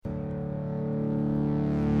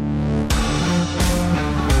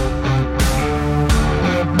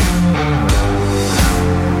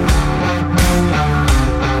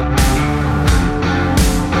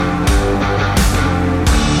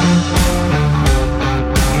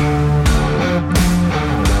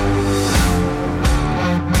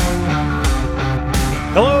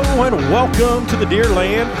Welcome to the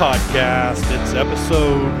Deerland Podcast. It's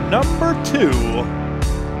episode number 2,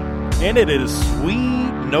 and it is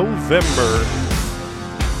sweet November.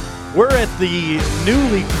 We're at the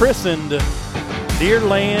newly christened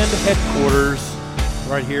Deerland headquarters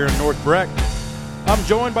right here in North Breck. I'm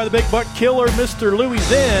joined by the big buck killer, Mr. Louis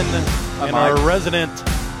Zinn, and our resident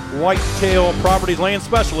whitetail properties land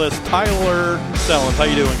specialist, Tyler Sellens. How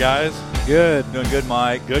you doing, guys? Good. Doing good,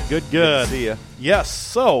 Mike. Good. Good to see you. Yes,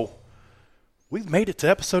 so we've made it to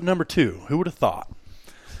episode number 2. Who would have thought?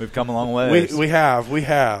 We've come a long way. We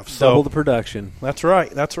have. So Double the production. That's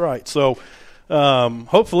right. So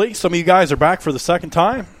hopefully some of you guys are back for the second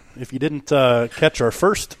time. If you didn't catch our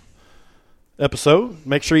first episode,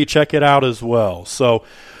 make sure you check it out as well. So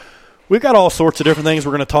we've got all sorts of different things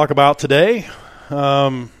we're going to talk about today.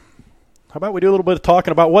 How about we do a little bit of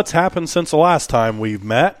talking about what's happened since the last time we've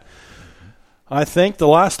met? I think the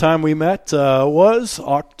last time we met was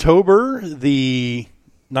October the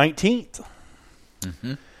 19th.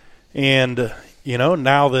 Mm-hmm. And,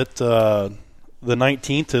 now that the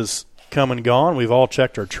 19th has come and gone, we've all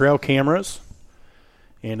checked our trail cameras.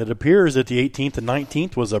 And it appears that the 18th and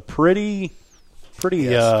 19th was a pretty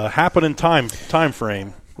happening time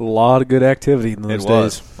frame. A lot of good activity in those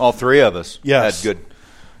days. All three of us Yes. had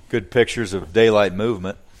good pictures of daylight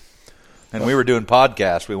movement. And we were doing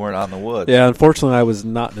podcasts. We weren't out in the woods. Yeah, unfortunately, I was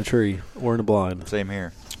not in a tree or in a blind. Same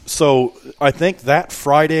here. So I think that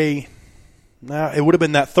Friday, it would have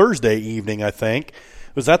been that Thursday evening, I think.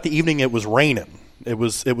 Was that the evening it was raining? It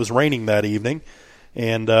was raining that evening.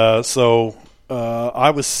 And so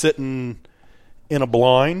I was sitting in a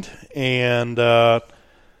blind and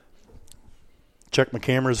checked my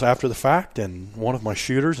cameras after the fact, and one of my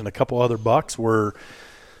shooters and a couple other bucks were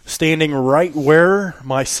standing right where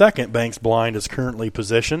my second Banks blind is currently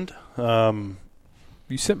positioned. You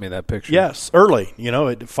sent me that picture. Yes, early, at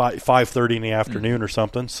 5:30 in the afternoon or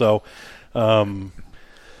something. So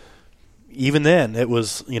even then, it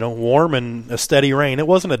was, warm and a steady rain. It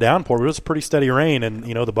wasn't a downpour, but it was a pretty steady rain, and,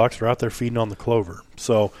 the bucks were out there feeding on the clover.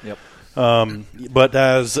 So, Yep. But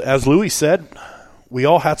as Louis said, we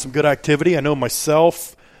all had some good activity. I know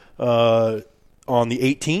myself on the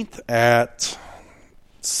 18th at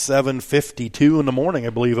 7:52 in the morning,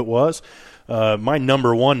 I believe it was. My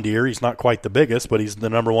number one deer, he's not quite the biggest, but he's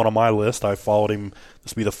the number one on my list. I've followed him,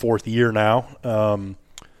 this will be the 4th year now.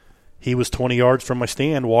 He was 20 yards from my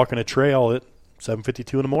stand walking a trail at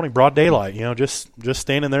 7:52 in the morning, broad daylight, just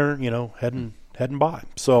standing there, heading by.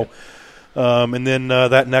 So, and then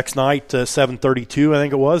that next night, 7:32, I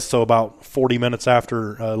think it was, so about 40 minutes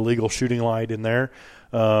after legal shooting light in there,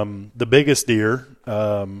 the biggest deer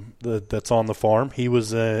that's on the farm, he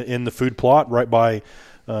was in the food plot right by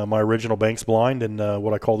my original Banks blind in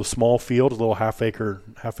what I call the small field, a little half acre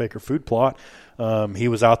food plot. He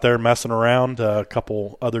was out there messing around, a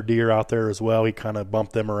couple other deer out there as well. He kind of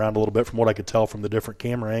bumped them around a little bit from what I could tell from the different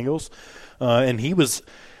camera angles. And he was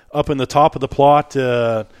up in the top of the plot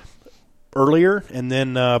earlier, and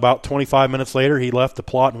then about 25 minutes later, he left the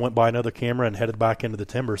plot and went by another camera and headed back into the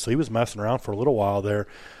timber. So he was messing around for a little while there.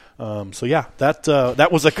 So yeah, that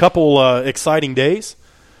was a couple exciting days.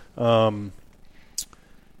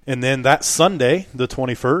 And then that Sunday, the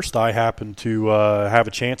 21st, I happened to have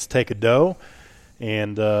a chance to take a doe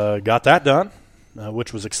and got that done,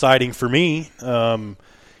 which was exciting for me.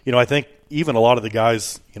 I think even a lot of the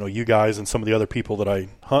guys, you guys and some of the other people that I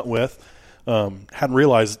hunt with, hadn't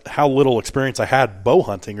realized how little experience I had bow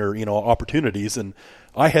hunting or, opportunities. And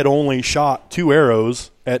I had only shot 2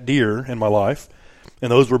 arrows at deer in my life,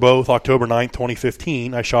 and those were both October 9th,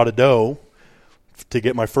 2015. I shot a doe to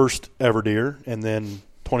get my first ever deer, and then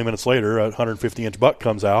 20 minutes later, a 150-inch buck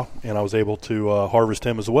comes out, and I was able to harvest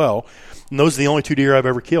him as well. And those are the only 2 deer I've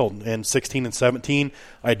ever killed. And 16 and 17,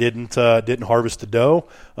 I didn't harvest a doe,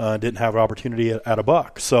 didn't have an opportunity at a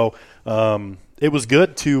buck. So it was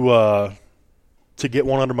good to get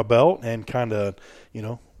one under my belt and kind of,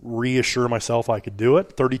 reassure myself I could do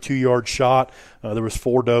it. 32-yard shot. There was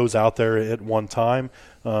 4 does out there at one time.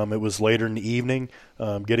 It was later in the evening,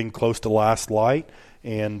 getting close to last light,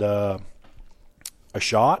 and I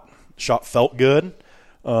shot. Shot felt good.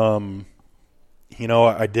 I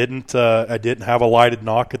didn't have a lighted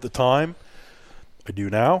knock at the time. I do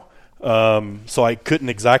now. So I couldn't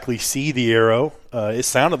exactly see the arrow. It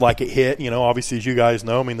sounded like it hit. Obviously, as you guys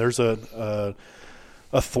know, there's a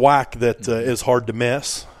thwack that is hard to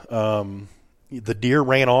miss. The deer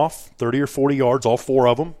ran off 30 or 40 yards, all 4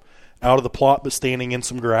 of them, out of the plot, but standing in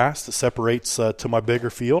some grass that separates to my bigger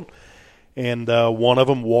field. And one of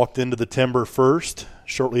them walked into the timber first.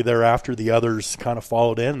 Shortly thereafter, the others kind of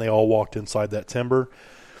followed in. They all walked inside that timber.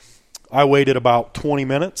 I waited about 20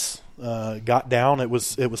 minutes got down. It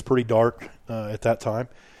was pretty dark at that time,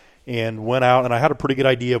 and went out, and I had a pretty good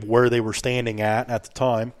idea of where they were standing at the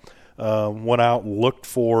time. Went out, looked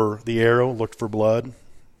for the arrow, looked for blood,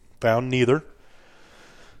 found neither.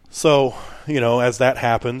 So, as that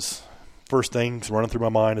happens, first things running through my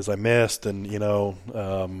mind is I missed, and,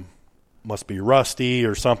 must be rusty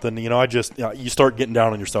or something. You start getting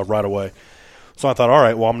down on yourself right away. So I thought, all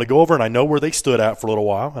right, well, I'm going to go over, and I know where they stood at for a little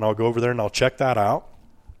while, and I'll go over there and I'll check that out.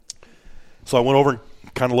 So I went over and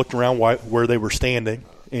kind of looked around where they were standing,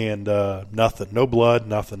 and nothing, no blood,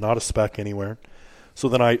 nothing, not a speck anywhere. So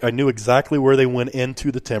then I knew exactly where they went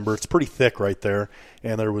into the timber. It's pretty thick right there,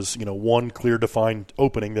 and there was one clear defined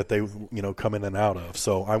opening that they come in and out of.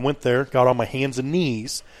 So I went there, got on my hands and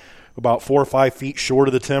knees, about 4 or 5 feet short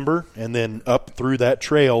of the timber, and then up through that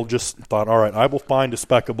trail. Just thought, all right, I will find a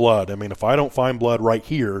speck of blood. I mean, if I don't find blood right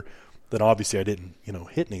here, then obviously I didn't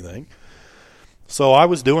hit anything. So I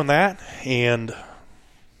was doing that, and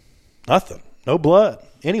nothing, no blood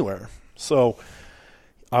anywhere. So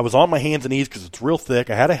I was on my hands and knees because it's real thick.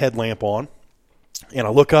 I had a headlamp on, and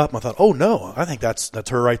I look up, and I thought, oh, no, I think that's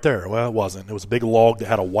her right there. Well, it wasn't. It was a big log that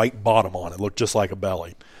had a white bottom on it. It looked just like a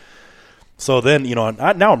belly. So then,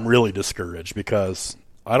 now I'm really discouraged because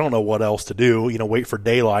I don't know what else to do. Wait for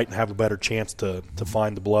daylight and have a better chance to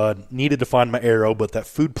find the blood. Needed to find my arrow, but that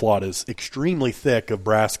food plot is extremely thick of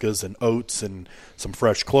brassicas and oats and some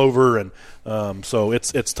fresh clover, and so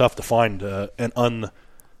it's tough to find an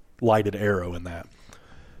unlighted arrow in that.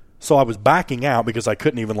 So I was backing out because I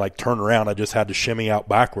couldn't even turn around. I just had to shimmy out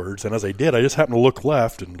backwards, and as I did, I just happened to look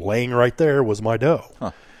left, and laying right there was my doe.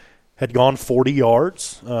 Huh. Had gone 40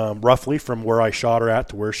 yards, roughly, from where I shot her at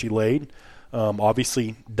to where she laid.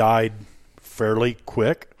 Obviously died fairly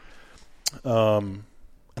quick. And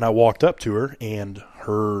I walked up to her, and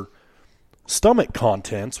her stomach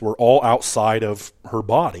contents were all outside of her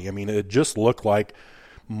body. I mean, it just looked like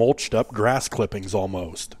mulched up grass clippings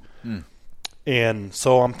almost. And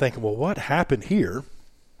so I'm thinking, well, what happened here?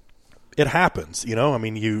 It happens, I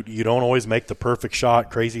mean, you don't always make the perfect shot.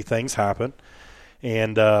 Crazy things happen.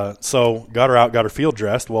 And so got her out, got her field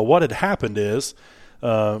dressed. Well, what had happened is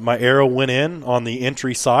my arrow went in on the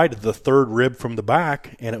entry side of the third rib from the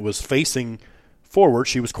back, and it was facing forward.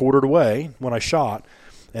 She was quartered away when I shot.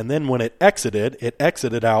 And then when it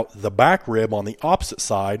exited out the back rib on the opposite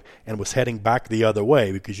side and was heading back the other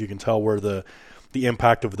way, because you can tell where the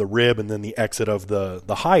impact of the rib and then the exit of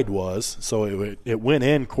the hide was. So it went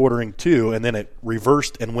in quartering two, and then it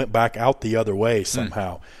reversed and went back out the other way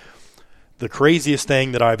somehow. The craziest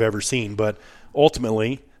thing that I've ever seen, but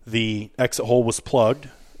ultimately the exit hole was plugged,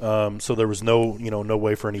 so there was no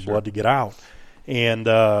way for any blood to get out, and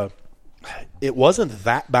it wasn't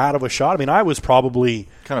that bad of a shot. I mean, I was probably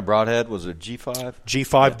kind of broadhead. Was it G5?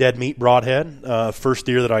 G5 dead meat broadhead. First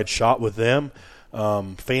deer that I'd shot with them.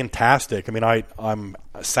 Fantastic. I mean, I'm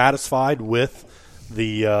satisfied with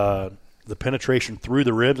the penetration through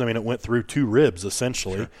the ribs. I mean, it went through 2 ribs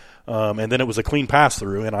essentially. Sure. And then it was a clean pass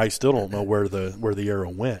through, and I still don't know where the arrow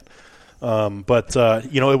went. But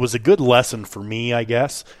it was a good lesson for me, I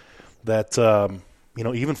guess, that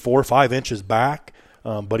even 4 or 5 inches back.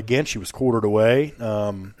 But again, she was quartered away,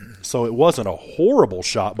 so it wasn't a horrible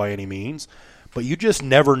shot by any means. But you just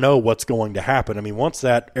never know what's going to happen. I mean, once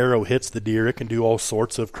that arrow hits the deer, it can do all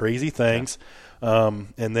sorts of crazy things.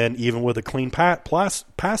 And then even with a clean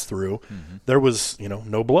pass through, there was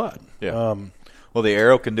no blood. Yeah. Well, the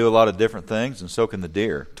arrow can do a lot of different things, and so can the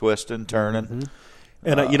deer, twisting, turning.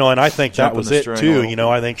 And and I think that was it too.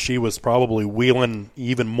 I think she was probably wheeling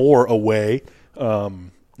even more away,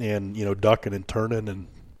 and ducking and turning, and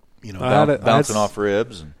bouncing off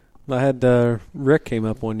ribs. I had Rick came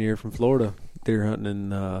up one year from Florida deer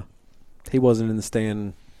hunting, and he wasn't in the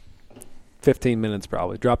stand 15 minutes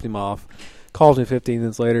probably. Dropped him off, calls me 15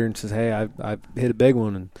 minutes later and says, "Hey, I hit a big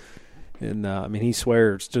one." And I mean, he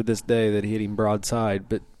swears to this day that he hit him broadside.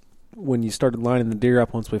 But when you started lining the deer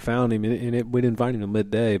up, once we found him, we didn't find him until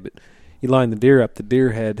midday, but you lined the deer up. The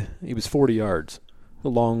deer head, he was 40 yards, a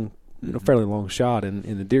long, fairly long shot, and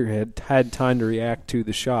the deer head had time to react to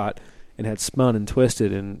the shot and had spun and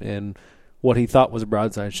twisted, and what he thought was a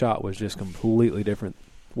broadside shot was just completely different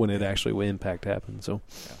when it actually impact happened. So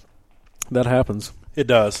that happens. It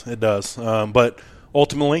does. But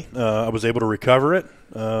ultimately, I was able to recover it.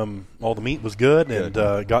 All the meat was good,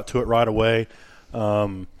 and got to it right away.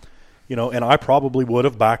 And I probably would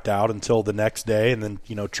have backed out until the next day and then,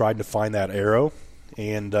 tried to find that arrow.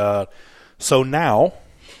 And so now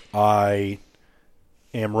I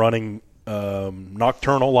am running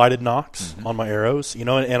nocturnal lighted nocks on my arrows, and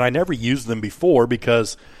I never used them before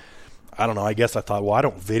because, I don't know, I guess I thought, well, I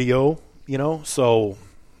don't video, so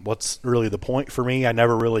what's really the point for me. I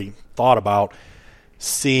never really thought about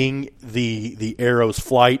seeing the arrow's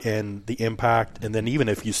flight and the impact, and then even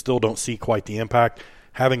if you still don't see quite the impact,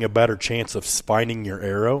 having a better chance of finding your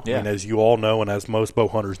arrow. Yeah. And as you all know, and as most bow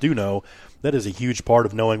hunters do know, that is a huge part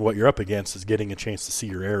of knowing what you're up against is getting a chance to see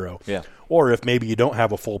your arrow. Yeah. Or if maybe you don't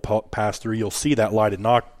have a full pass through, you'll see that lighted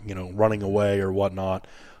knock, running away or whatnot.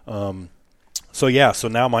 So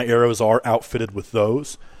now my arrows are outfitted with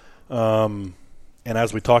those. And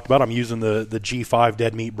as we talked about, I'm using the G5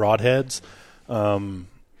 dead meat broadheads.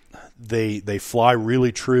 They fly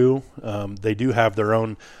really true. They do have their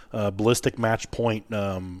own ballistic match point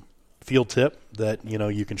field tip that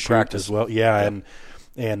you can shoot Practice. as well. Yeah,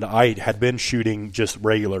 and I had been shooting just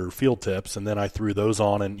regular field tips, and then I threw those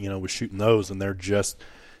on and was shooting those, and they're just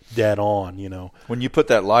dead on. When you put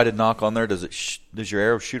that lighted knock on there, does your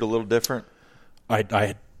arrow shoot a little different?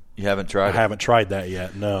 You haven't tried it? I haven't tried that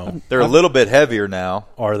yet. No, They're a little bit heavier now.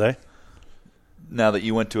 Are they? Now that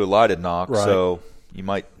you went to a lighted knock, Right. so you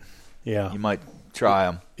might Yeah. try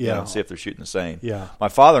them. Yeah. See if they're shooting the same. Yeah. My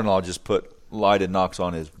father-in-law just put lighted knocks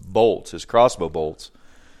on his bolts, his crossbow bolts,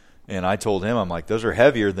 and I told him, I'm like, those are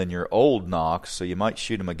heavier than your old knocks, so you might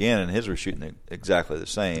shoot them again. And his were shooting exactly the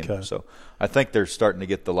same. Okay. So I think they're starting to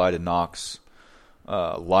get the lighted knocks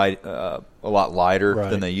a lot lighter Right.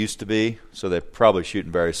 than they used to be. So they're probably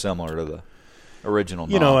shooting very similar to the original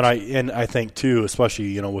knocks. And I think too,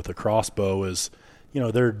 especially with a crossbow, is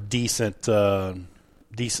they're decent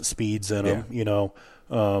speeds in them.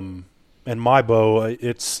 And my bow,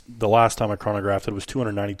 it's the last time I chronographed it was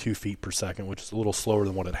 292 feet per second, which is a little slower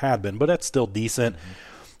than what it had been, but that's still decent.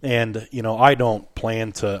 And I don't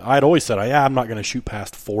plan to. I'd always said, I'm not going to shoot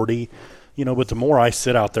past 40. But the more I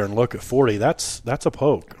sit out there and look at 40, that's a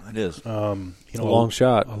poke. It is. It's a long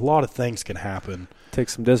shot. A lot of things can happen.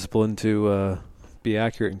 Takes some discipline to be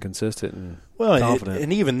accurate and consistent and confident.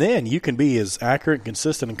 And even then, you can be as accurate and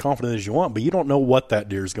consistent and confident as you want, but you don't know what that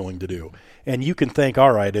deer is going to do. And you can think,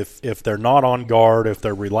 all right, if they're not on guard, if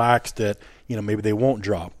they're relaxed, that maybe they won't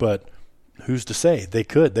drop. But who's to say? They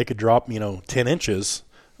could drop 10 inches.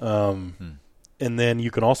 And then you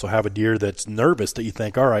can also have a deer that's nervous that you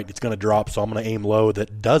think, all right, it's going to drop, so I'm going to aim low.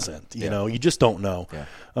 That doesn't. You just don't know.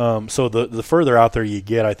 Yeah. So the further out there you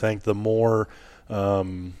get, I think the more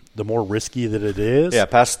risky that it is. Yeah,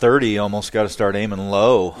 past 30, you almost got to start aiming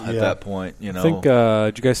low at Yeah. that point. I think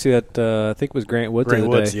did you guys see that? I think it was Grant Woods. Grant the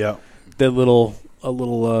other Woods, day. yeah. Did a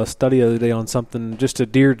little study the other day on something, just a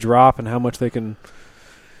deer drop and how much they can.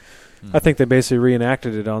 I think they basically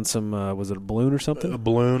reenacted it on some. Was it a balloon or something? A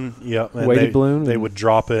balloon, yeah. And Weighted balloon? They would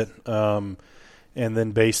drop it, and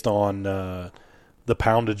then based on the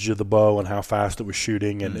poundage of the bow and how fast it was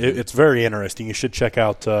shooting. And it's very interesting. You should check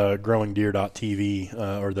out growingdeer.tv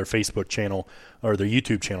or their Facebook channel, or their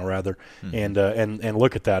YouTube channel, rather, and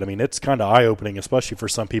look at that. I mean, it's kind of eye-opening, especially for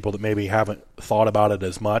some people that maybe haven't thought about it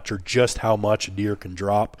as much or just how much a deer can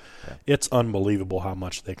drop. Yeah. It's unbelievable how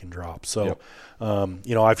much they can drop. So,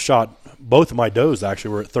 I've shot both of my does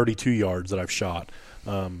actually were at 32 yards that I've shot.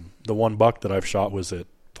 The one buck that I've shot was at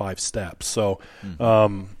 5 steps. So,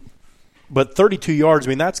 but 32 yards, I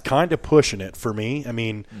mean, that's kind of pushing it for me. I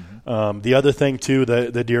mean, the other thing, too,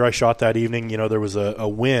 the deer I shot that evening, there was a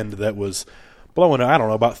wind that was blowing, I don't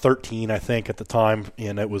know, about 13, I think, at the time,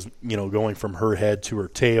 and it was, going from her head to her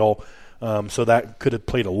tail. So that could have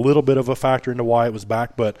played a little bit of a factor into why it was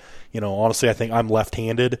back. But, honestly, I think I'm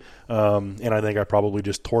left-handed, and I think I probably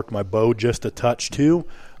just torqued my bow just a touch, too.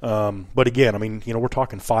 But, again, I mean, we're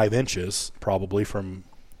talking 5 inches probably from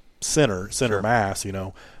center Sure. mass,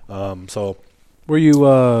 So Were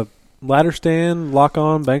you ladder stand, lock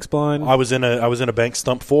on, banks blind? I was in a bank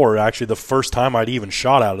stump 4. Actually, the first time I'd even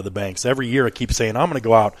shot out of the banks. Every year I keep saying I'm going to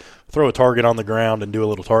go out, throw a target on the ground, and do a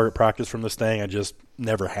little target practice from this thing. I just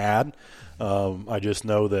never had. I just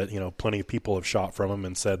know that plenty of people have shot from them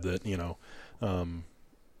and said that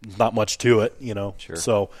not much to it. Sure.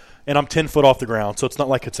 So, and I'm 10 foot off the ground, so it's not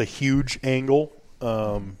like it's a huge angle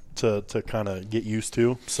to kind of get used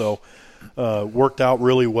to. So, worked out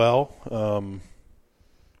really well.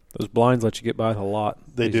 Those blinds let you get by with a lot.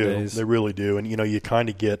 They these do. days. They really do. And, you kind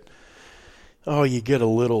of get, you get a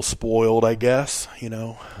little spoiled, I guess, You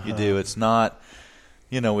do. It's not,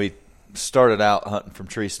 we started out hunting from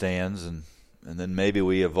tree stands, and then maybe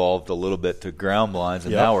we evolved a little bit to ground blinds,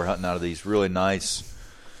 and now we're hunting out of these really nice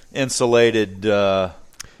insulated Taj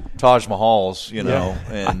Mahals,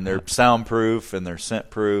 and they're soundproof and they're scent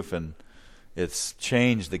proof, and it's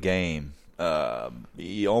changed the game.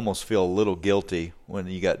 You almost feel a little guilty when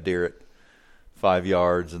you got deer at 5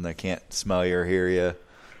 yards and they can't smell you or hear you.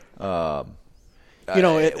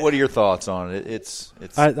 what are your thoughts on it? It's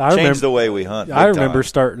I changed remember, the way we hunt. I remember time.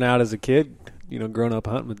 starting out as a kid, growing up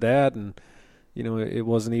hunting with Dad, and it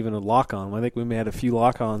wasn't even a lock-on. I think we may had a few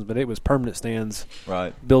lock-ons, but it was permanent stands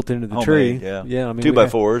built into the tree. Yeah. I mean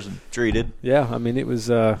 2x4s and treated. Yeah, I mean it was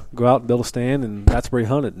go out and build a stand, and that's where he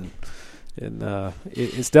hunted, and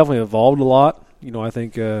it's definitely evolved a lot. I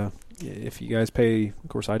think if you guys pay, of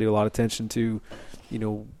course, I do a lot of attention to,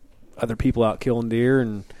 other people out killing deer,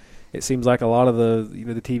 and it seems like a lot of the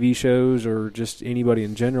the TV shows or just anybody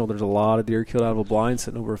in general, there's a lot of deer killed out of a blind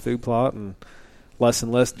sitting over a food plot, and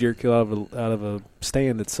less deer killed out of a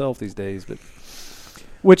stand itself these days. But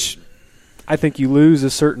which I think you lose a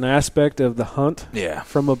certain aspect of the hunt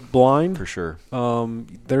from a blind. For sure.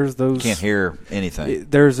 There's those can't hear anything.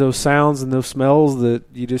 There's those sounds and those smells that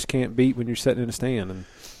you just can't beat when you're sitting in a stand. And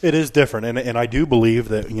it is different, and I do believe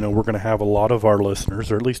that we're going to have a lot of our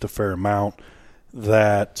listeners, or at least a fair amount,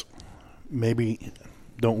 that maybe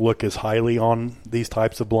don't look as highly on these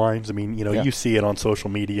types of blinds. I mean, you see it on social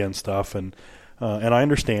media and stuff, and I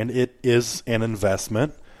understand it is an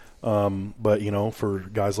investment. But for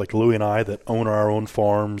guys like Louie and I that own our own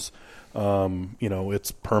farms,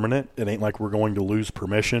 it's permanent. It ain't like we're going to lose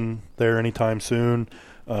permission there anytime soon.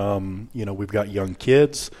 We've got young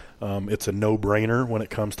kids. It's a no-brainer when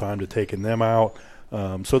it comes time to taking them out.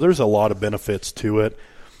 So there's a lot of benefits to it.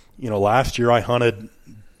 Last year I hunted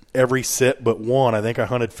every sit but one. I think I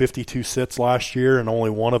hunted 52 sits last year, and only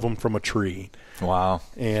one of them from a tree. Wow.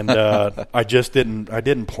 And I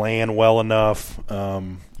didn't plan well enough.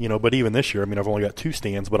 But even this year, I mean, I've only got 2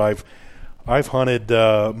 stands, but I've hunted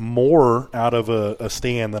more out of a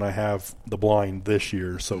stand than I have the blind this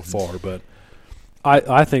year so far. But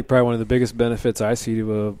I think probably one of the biggest benefits I see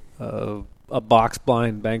to a box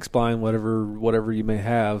blind, banks blind, whatever you may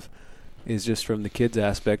have, is just from the kids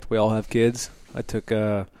aspect. We all have kids. I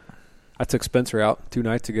took Spencer out 2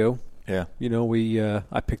 nights ago. Yeah.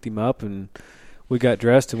 I picked him up, and we got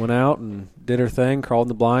dressed and went out and did our thing, crawled in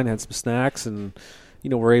the blind, had some snacks, and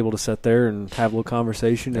we're able to sit there and have a little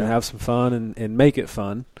conversation and have some fun and make it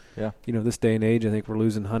fun. Yeah. This day and age, I think we're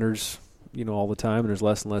losing hunters, all the time, and there's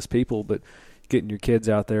less and less people, but getting your kids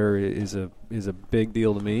out there is a big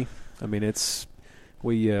deal to me. I mean,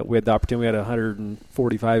 we had the opportunity. We had a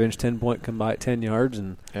 145-inch 10-point come by at 10 yards,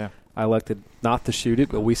 and I elected not to shoot it,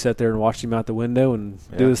 but we sat there and watched him out the window and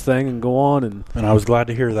do his thing and go on. And I was glad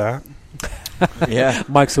to hear that. Yeah,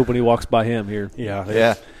 Mike's hoping he walks by him here.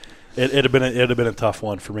 Yeah. It'd have been a tough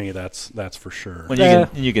one for me. That's for sure. When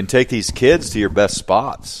you can take these kids to your best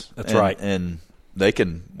spots. That's right, and they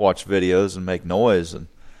can watch videos and make noise, and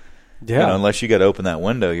unless you got to open that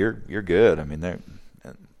window, you're good. I mean,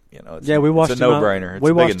 we watched it's a no-brainer. It's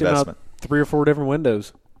a big investment. 3 or 4 different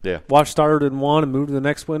windows. Yeah, started in one and moved to the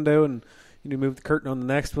next window, and moved the curtain on the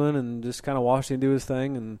next one, and just kind of watched him do his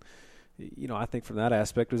thing. And I think from that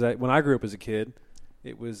aspect was that when I grew up as a kid,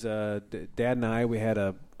 it was Dad and I. We had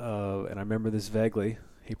and I remember this vaguely.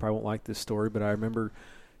 He probably won't like this story, but I remember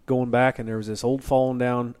going back, and there was this old fallen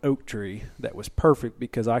down oak tree that was perfect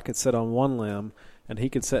because I could sit on one limb, and he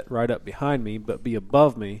could sit right up behind me, but be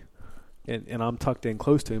above me, and I'm tucked in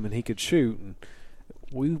close to him, and he could shoot. And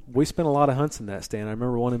we spent a lot of hunts in that stand. I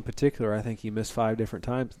remember one in particular. I think he missed 5 different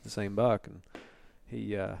times at the same buck, and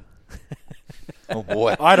he. Oh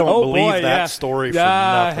boy! I don't believe that story for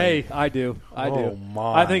nothing. Hey, I do. Oh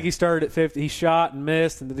my! I think he started at 50. He shot and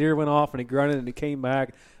missed, and the deer went off, and he grunted, and he came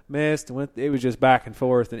back, missed, and went. It was just back and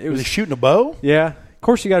forth, and it was he shooting a bow? Yeah. Of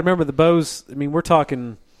course, you got to remember the bows. I mean, we're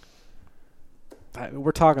talking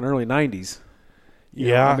early 90s.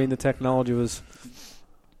 I mean, the technology was.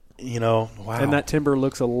 Wow. And that timber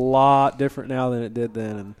looks a lot different now than it did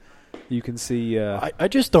then, and you can see. I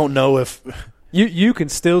just don't know if you can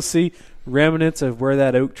still see remnants of where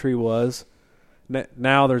that oak tree was.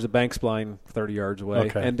 Now there's a banks blind 30 yards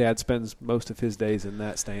away, and Dad spends most of his days in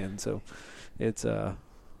that stand. So it's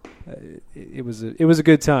it was a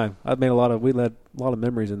good time. We had a lot of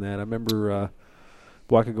memories in that. I remember.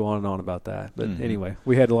 I could go on and on about that, but anyway,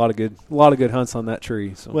 we had a lot of good hunts on that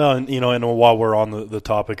tree. So. Well, and and while we're on the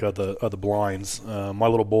topic of the blinds, my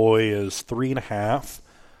little boy is 3.5,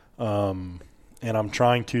 and I'm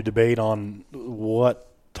trying to debate on what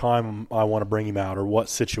time I want to bring him out or what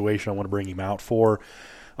situation I want to bring him out for.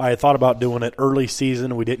 I had thought about doing it early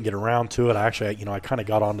season. We didn't get around to it. I kind of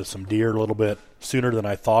got onto some deer a little bit sooner than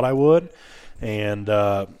I thought I would, and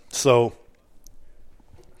so.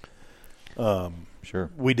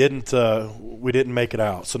 Sure. We didn't make it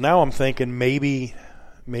out. So now I'm thinking maybe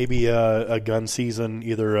a gun season,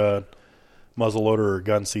 either a muzzleloader or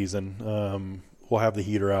gun season. We'll have the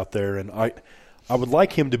heater out there, and I would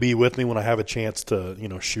like him to be with me when I have a chance to,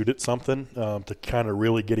 shoot at something, to kind of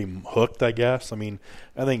really get him hooked, I guess. I mean,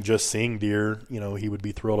 I think just seeing deer, he would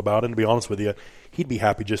be thrilled about it. And to be honest with you, he'd be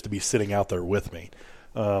happy just to be sitting out there with me.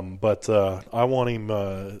 But I want him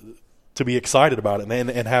to be excited about it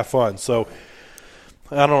and have fun. So,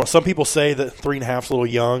 I don't know. Some people say that 3.5 is a little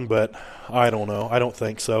young, but I don't know. I don't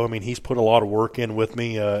think so. I mean, he's put a lot of work in with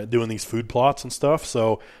me doing these food plots and stuff.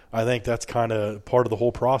 So I think that's kind of part of the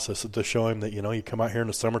whole process, to show him that, you come out here in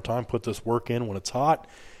the summertime, put this work in when it's hot,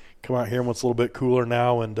 come out here when it's a little bit cooler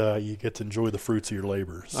now, and you get to enjoy the fruits of your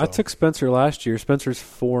labor. So. I took Spencer last year. Spencer's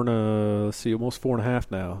almost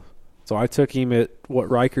 4.5 now. So I took him at what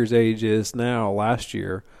Riker's age is now last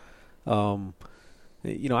year. I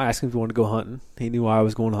asked him if he wanted to go hunting. He knew I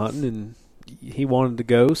was going hunting, and he wanted to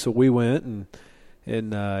go, so we went.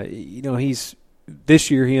 And he's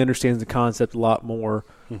this year he understands the concept a lot more.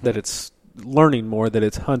 That it's learning more that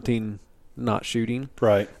it's hunting, not shooting.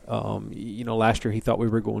 Right. Last year he thought we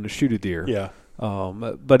were going to shoot a deer. Yeah.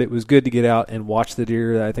 But it was good to get out and watch the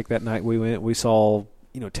deer. I think that night we went, we saw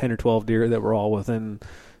 10 or 12 deer that were all within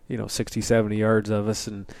 60, 70 yards of us,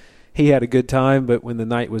 and he had a good time, but when the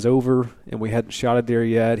night was over and we hadn't shot a deer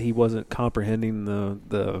yet, he wasn't comprehending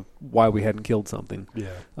the why we hadn't killed something.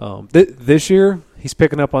 Yeah. This year, he's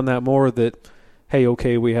picking up on that more, that, hey,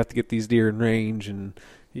 okay, we have to get these deer in range, and,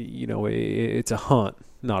 it's a hunt,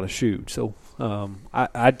 not a shoot. So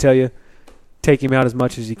I'd tell you, take him out as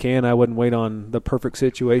much as you can. I wouldn't wait on the perfect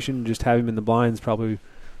situation. Just have him in the blinds, probably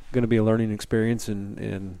going to be a learning experience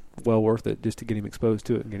and well worth it, just to get him exposed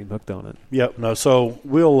to it and get him hooked on it. Yep. No. So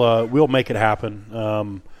we'll make it happen.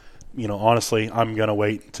 Honestly, I'm going to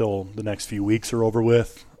wait until the next few weeks are over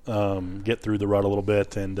with, get through the rut a little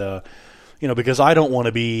bit, and because I don't want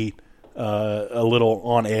to be a little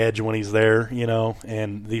on edge when he's there,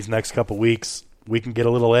 and these next couple weeks we can get a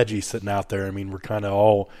little edgy sitting out there. I mean, we're kind of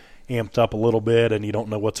all amped up a little bit, and you don't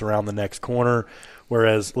know what's around the next corner.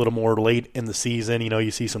 Whereas a little more late in the season,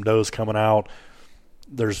 you see some does coming out,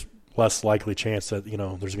 there's less likely chance that,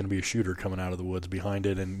 there's going to be a shooter coming out of the woods behind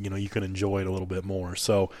it, and, you can enjoy it a little bit more.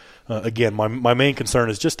 So, again, my main concern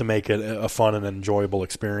is just to make it a fun and enjoyable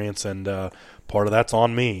experience, and part of that's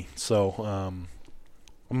on me. So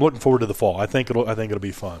I'm looking forward to the fall. I think it'll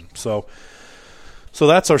be fun. So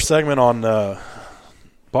that's our segment on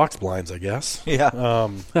box blinds, I guess. Yeah.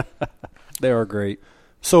 They are great.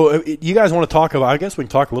 So you guys want to talk about? I guess we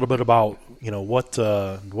can talk a little bit about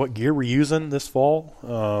what gear we're using this fall,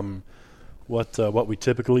 what we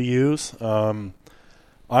typically use. I'm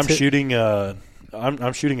shooting a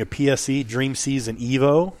PSE Dream Season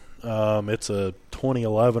Evo. It's a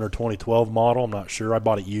 2011 or 2012 model. I'm not sure. I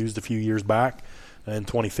bought it used a few years back in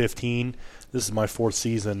 2015. This is my 4th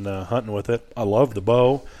season hunting with it. I love the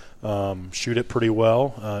bow. Shoot it pretty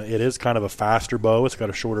well. It is kind of a faster bow. It's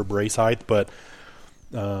got a shorter brace height, but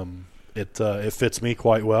it fits me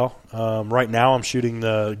quite well. Right now I'm shooting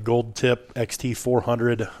the Gold Tip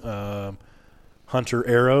XT400 Hunter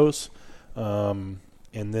arrows, and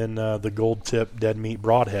then the Gold Tip Dead Meat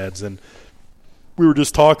broadheads. And we were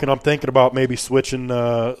just talking, I'm thinking about maybe switching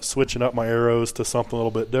up my arrows to something a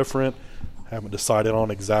little bit different. Haven't decided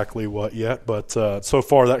on exactly what yet, but so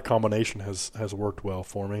far that combination has worked well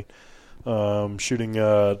for me. Shooting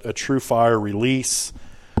a True Fire release.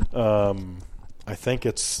 I think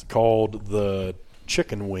it's called the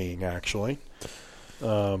Chicken Wing, actually.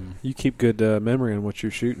 You keep good memory on what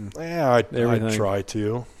you're shooting. Yeah, I try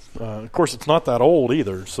to. Of course, it's not that old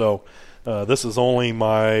either. So this is only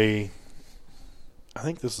my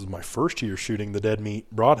first year shooting the Dead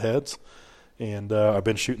Meat broadheads, and I've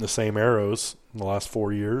been shooting the same arrows in the last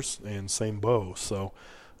 4 years and same bow. So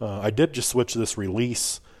I did just switch this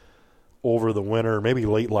release over the winter, maybe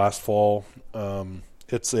late last fall.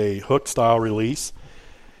 It's a hook style release,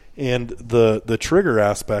 and the trigger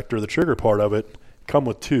aspect, or the trigger part of it, come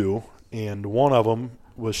with two, and one of them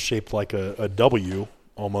was shaped like a W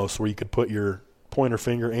almost, where you could put your pointer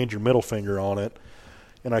finger and your middle finger on it.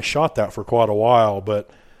 And I shot that for quite a while,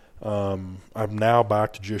 but I'm now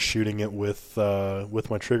back to just shooting it with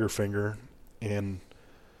my trigger finger. And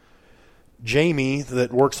Jamie,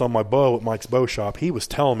 that works on my bow at Mike's Bow Shop, he was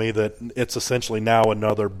telling me that it's essentially now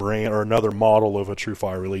another brand or another model of a True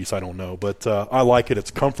Fire release. I don't know, but I like it.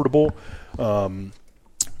 It's comfortable.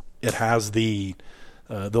 It has the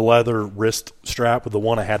leather wrist strap. The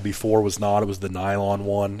one I had before was not. It was the nylon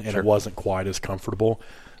one, and It wasn't quite as comfortable.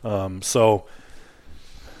 So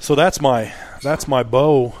that's my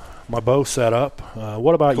bow setup.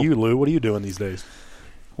 What about you, Lou? What are you doing these days?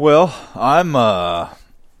 Well, I'm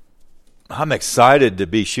excited to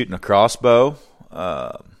be shooting a crossbow.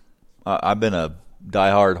 I've been a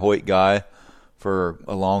diehard Hoyt guy for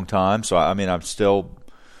a long time. So, I mean, I still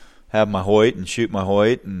have my Hoyt and shoot my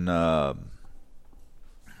Hoyt and,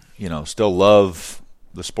 still love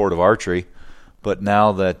the sport of archery. But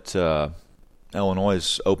now that Illinois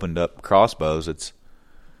has opened up crossbows, it's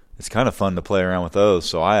kind of fun to play around with those.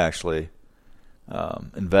 So I actually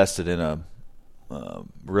invested in a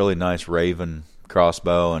really nice Raven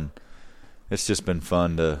crossbow, and it's just been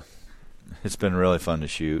it's been really fun to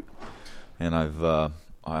shoot. And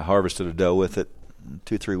I harvested a doe with it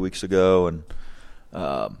 2-3 weeks ago, and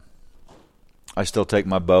I still take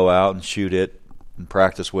my bow out and shoot it and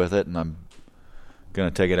practice with it, and I'm going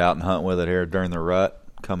to take it out and hunt with it here during the rut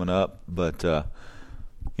coming up. But the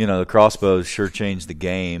crossbows sure changed the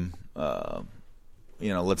game.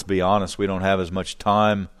 Let's be honest, we don't have as much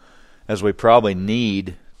time as we probably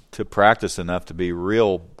need to practice enough to be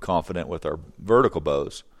real confident with our vertical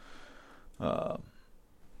bows.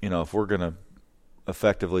 If we're going to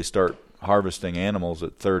effectively start harvesting animals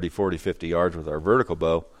at 30, 40, 50 yards with our vertical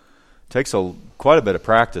bow, it takes quite a bit of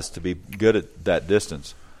practice to be good at that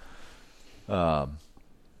distance. And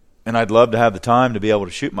I'd love to have the time to be able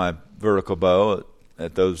to shoot my vertical bow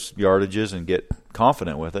at those yardages and get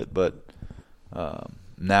confident with it. But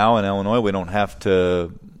now in Illinois, we don't have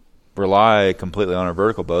to rely completely on our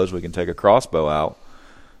vertical bows. We can take a crossbow out.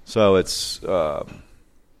 So it's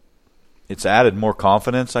added more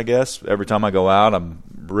confidence, I guess. Every time I go out, I'm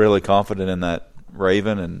really confident in that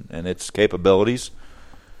Raven and its capabilities.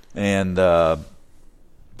 And,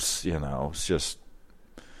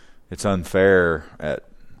 it's unfair at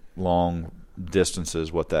long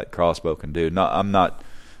distances what that crossbow can do. I'm not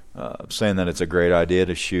saying that it's a great idea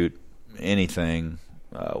to shoot anything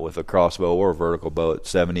with a crossbow or a vertical bow at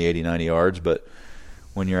 70, 80, 90 yards, but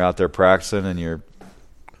when you're out there practicing and you're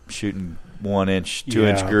shooting 1-inch,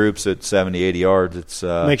 2-inch groups at 70, 80 yards, it's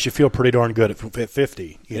makes you feel pretty darn good at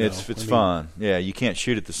 50. It's fun. Yeah, you can't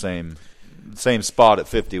shoot at the same spot at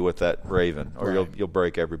 50 with that Raven, or right. you'll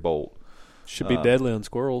break every bolt. Should be deadly on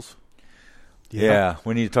squirrels. Yeah,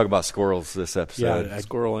 we need to talk about squirrels this episode. Yeah,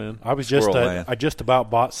 squirrel land. I was I just about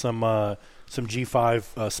bought some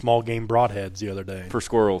G5 small game broadheads the other day for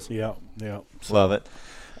squirrels. Yeah. So. Love it.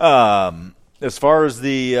 As far as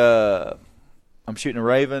I'm shooting a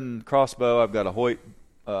Raven crossbow. I've got a Hoyt.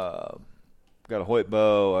 Got a Hoyt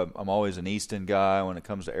bow. I'm always an Easton guy when it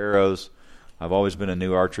comes to arrows. I've always been a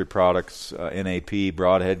New Archery Products NAP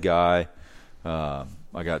broadhead guy. I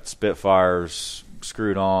got Spitfires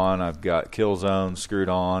screwed on. I've got Killzone screwed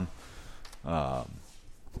on.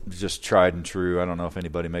 Just tried and true. I don't know if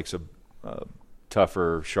anybody makes a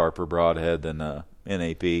tougher, sharper broadhead than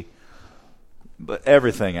NAP. But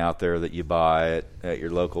everything out there that you buy at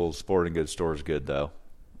your local sporting goods store is good, though.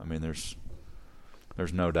 I mean, there's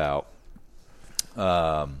no doubt.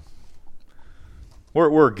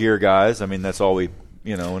 We're gear guys. I mean, that's all we,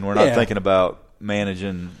 and we're not thinking about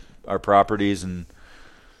managing our properties and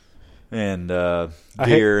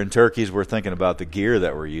deer and turkeys. We're thinking about the gear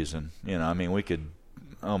that we're using. I mean, we could.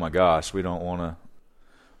 Oh my gosh, we don't want to.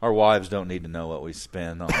 Our wives don't need to know what we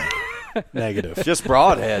spend on. Negative. Just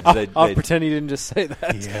broadheads. I'll pretend you didn't just say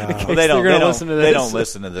that. Yeah. Well, they don't listen to this. They don't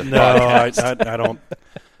listen to the No, podcast. I don't.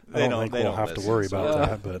 I don't think we'll have to worry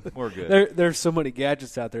about that. But we're good. There's so many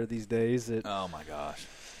gadgets out there these days that Oh my gosh.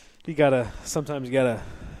 Sometimes you gotta.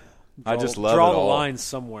 I just love draw it the all. line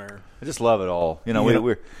somewhere. I just love it all.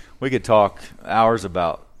 We could talk hours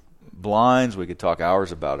about blinds. We could talk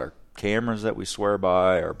hours about our cameras that we swear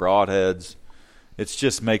by, our broadheads. It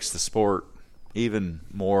just makes the sport even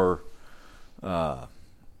more,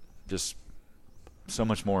 just so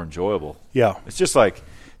much more enjoyable. yeah, It's just like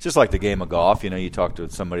the game of golf. You talk to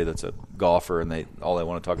somebody that's a golfer, and all they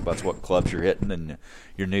want to talk about is what clubs you're hitting and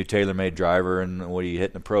your new TaylorMade driver and what are you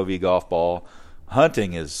hitting a Pro V golf ball.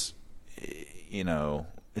 Hunting is,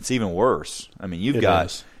 it's even worse. I mean, you've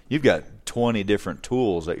got 20 different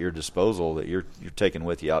tools at your disposal that you're taking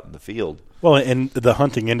with you out in the field. Well, and the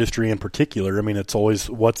hunting industry in particular, I mean, it's always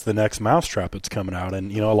what's the next mousetrap that's coming out,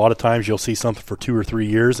 and a lot of times you'll see something for 2 or 3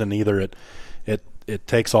 years, and either it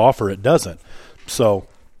takes off or it doesn't. So.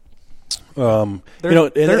 And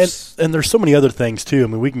there's so many other things too. I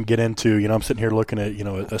mean, we can get into, I'm sitting here looking at,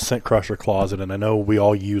 a scent crusher closet, and I know we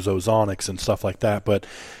all use ozonics and stuff like that. But,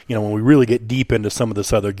 when we really get deep into some of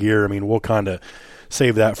this other gear, I mean, we'll kind of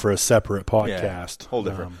save that for a separate podcast. Yeah, whole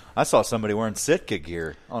different. I saw somebody wearing Sitka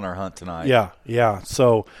gear on our hunt tonight. Yeah.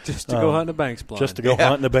 So just to go hunting a Banks blind. Just to go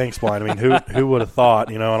hunting a Banks blind. I mean, who would have thought?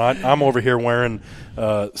 And I'm over here wearing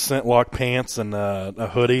scent lock pants and a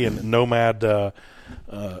hoodie and Nomad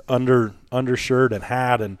undershirt and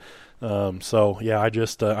hat, and So yeah,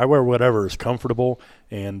 I wear whatever is comfortable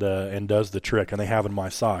and does the trick, and they have in my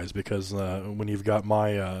size because when you've got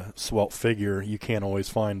my svelte figure, you can't always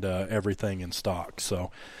find everything in stock. So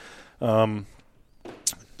as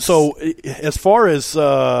far as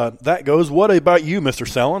that goes, what about you, Mr.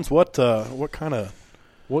 Sellens?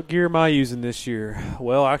 What gear am I using this year?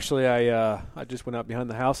 Well, actually, I just went out behind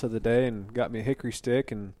the house the other day and got me a hickory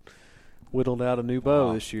stick and whittled out a new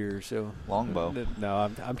bow this year. So longbow. No,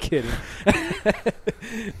 I'm kidding.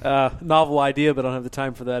 Novel idea, but I don't have the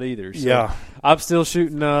time for that either. So yeah, I'm still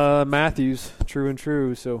shooting Matthews, true and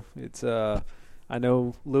true. So it's I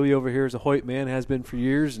know Louis over here is a Hoyt man, has been for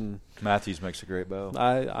years, and Matthews makes a great bow.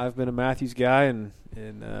 I've been a Matthews guy, and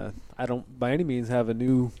I don't by any means have a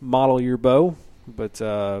new model year bow, but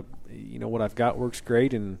what I've got works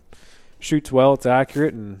great and shoots well. It's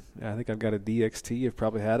accurate, and I think I've got a DXT. I've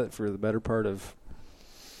probably had it for the better part of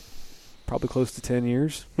probably close to 10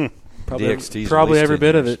 years. Probably every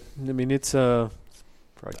bit of it. I mean, it's probably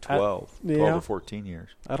 12 or 14 years.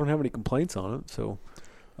 I don't have any complaints on it, so.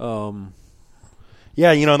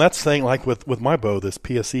 Yeah, and that's the thing, like with my bow, this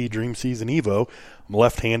PSE Dream Season Evo, I'm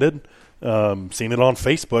left-handed. Seen it on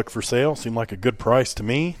Facebook for sale. Seemed like a good price to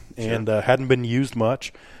me, and hadn't been used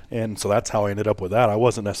much. And so that's how I ended up with that. I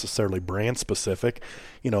wasn't necessarily brand specific.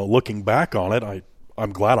 Looking back on it,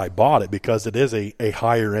 I'm glad I bought it because it is a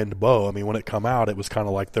higher end bow. I mean, when it come out, it was kind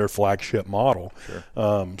of like their flagship model. Sure.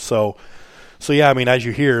 So yeah, I mean, as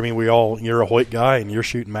you hear, I mean, you're a Hoyt guy and you're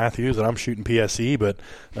shooting Matthews and I'm shooting PSE, but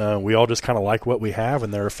we all just kind of like what we have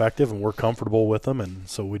and they're effective and we're comfortable with them, and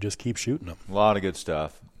so we just keep shooting them. A lot of good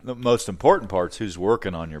stuff. The most important part's who's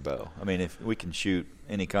working on your bow. I mean, if we can shoot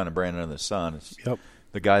any kind of brand under the sun,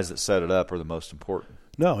 the guys that set it up are the most important.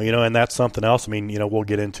 No, and that's something else. I mean, we'll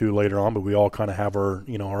get into later on, but we all kind of have our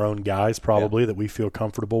own guys probably that we feel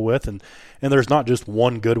comfortable with. And there's not just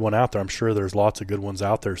one good one out there. I'm sure there's lots of good ones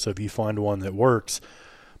out there. So if you find one that works,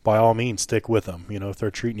 by all means, stick with them. If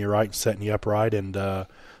they're treating you right and setting you up right and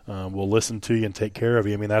will listen to you and take care of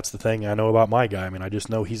you. I mean, that's the thing I know about my guy. I mean, I just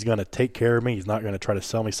know he's going to take care of me. He's not going to try to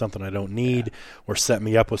sell me something I don't need or set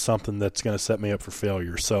me up with something that's going to set me up for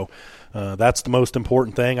failure. So that's the most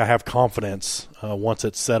important thing. I have confidence once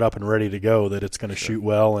it's set up and ready to go that it's going to shoot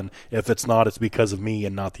well. And if it's not, it's because of me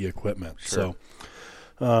and not the equipment. Sure.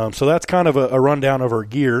 So that's kind of a rundown of our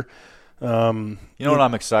gear. You know what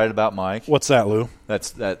I'm excited about, Mike? What's that, Lou?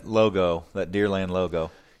 That's that logo, that Deerland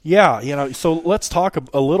logo. Yeah, so let's talk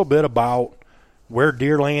a little bit about where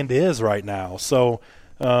Deerland is right now. So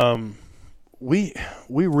we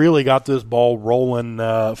really got this ball rolling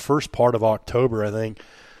first part of October, I think,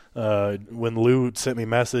 when Lou sent me a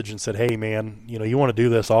message and said, hey, man, you want to do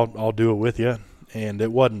this, I'll do it with you. And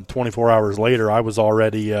it wasn't 24 hours later. I was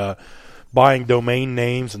already buying domain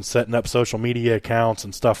names and setting up social media accounts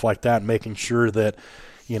and stuff like that, and making sure that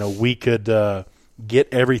we could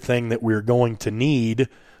get everything that we were going to need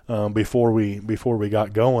before we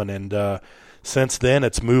got going. And since then,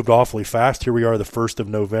 it's moved awfully fast. Here we are, the 1st of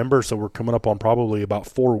November, so we're coming up on probably about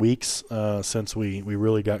 4 weeks since we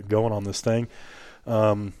really got going on this thing.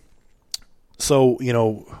 So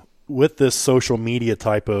with this social media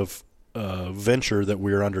type of venture that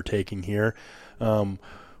we're undertaking here,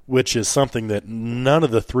 which is something that none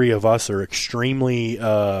of the three of us are extremely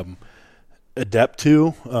adept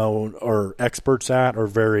to or experts at or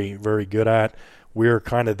very, very good at. We're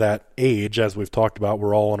kind of that age, as we've talked about.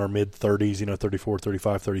 We're all in our mid-30s, 34,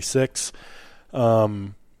 35, 36.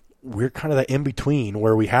 We're kind of that in-between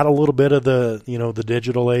where we had a little bit of the, the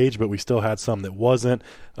digital age, but we still had some that wasn't.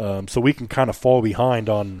 So we can kind of fall behind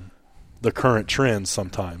on the current trends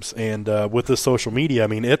sometimes. And with the social media, I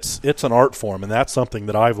mean, it's an art form, and that's something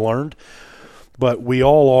that I've learned. But we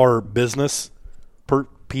all are businessmen,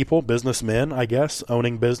 I guess,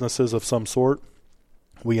 owning businesses of some sort.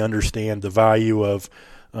 We understand the value of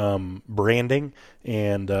branding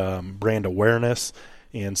and brand awareness,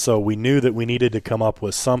 and so we knew that we needed to come up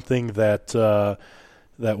with something that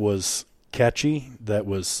that was catchy, that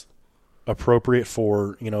was appropriate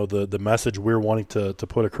for the message we're wanting to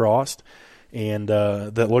put across, and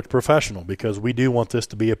that looked professional, because we do want this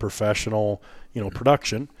to be a professional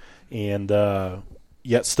production, and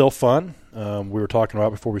yet still fun. We were talking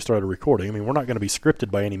about before we started recording. I mean, we're not going to be scripted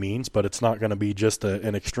by any means, but it's not going to be just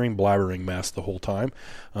an extreme blabbering mess the whole time.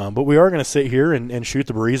 But we are going to sit here and shoot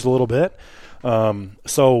the breeze a little bit.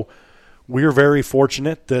 So we're very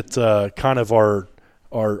fortunate that kind of our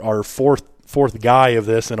fourth guy of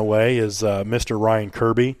this in a way is Mr. Ryan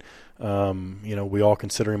Kirby. We all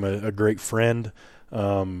consider him a great friend.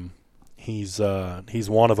 He's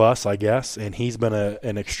one of us, I guess, and he's been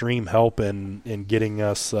an extreme help in getting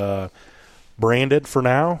us branded for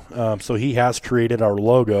now. So he has created our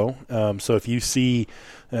logo. So if you see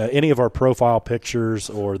any of our profile pictures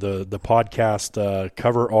or the podcast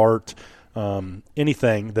cover art,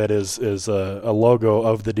 anything that is a logo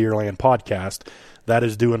of the Deerland podcast, that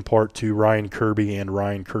is due in part to Ryan Kirby and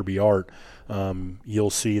Ryan Kirby Art. You'll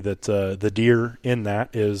see that the deer in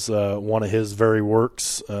that is one of his very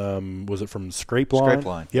works. Was it from Scrape Line? Scrape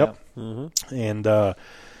Line. Yep. Yeah. Mm-hmm. And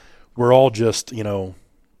we're all just,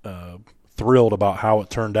 thrilled about how it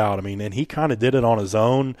turned out. I mean, and he kind of did it on his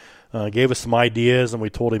own, gave us some ideas, and we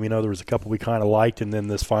told him, there was a couple we kind of liked, and then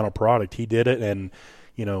this final product, he did it, and,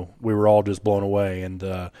 we were all just blown away. And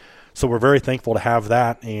so we're very thankful to have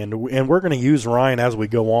that, and we're going to use Ryan as we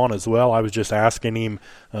go on as well. I was just asking him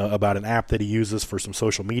about an app that he uses for some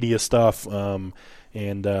social media stuff, and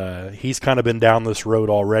he's kind of been down this road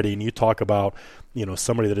already. And you talk about,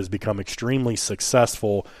 somebody that has become extremely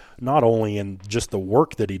successful, not only in just the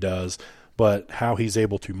work that he does, but how he's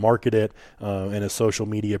able to market it and his social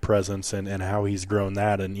media presence and how he's grown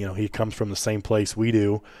that. And, he comes from the same place we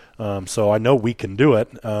do. So I know we can do it.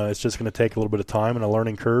 It's just going to take a little bit of time and a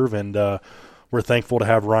learning curve. And we're thankful to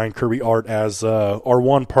have Ryan Kirby Art as our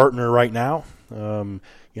one partner right now.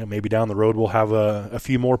 Maybe down the road we'll have a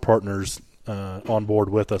few more partners on board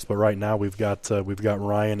with us. But right now we've got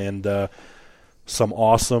Ryan and some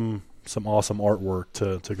awesome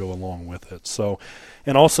artwork to go along with it. So,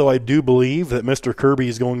 and also I do believe that Mr. Kirby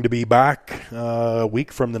is going to be back a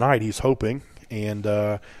week from tonight. He's hoping, and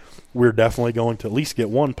we're definitely going to at least get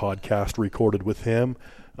one podcast recorded with him.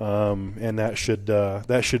 And that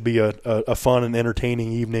should be a fun and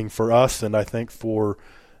entertaining evening for us, and I think for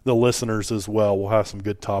the listeners as well. We'll have some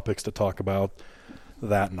good topics to talk about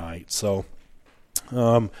that night. So,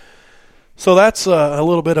 so that's a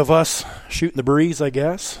little bit of us shooting the breeze, I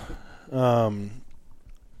guess.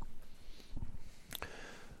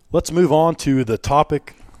 Let's move on to the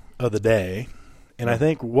topic of the day. And I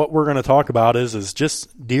think what we're going to talk about is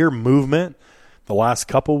just deer movement the last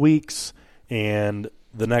couple weeks and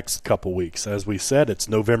the next couple weeks. As we said, it's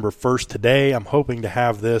November 1st today. I'm hoping to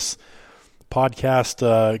have this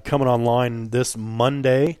podcast coming online this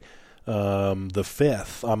Monday, the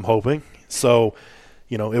 5th, I'm hoping. So,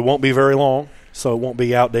 it won't be very long. So it won't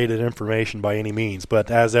be outdated information by any means. But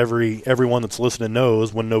as everyone that's listening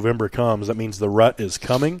knows, when November comes, that means the rut is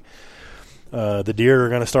coming. The deer are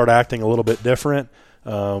going to start acting a little bit different.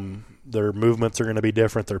 Their movements are going to be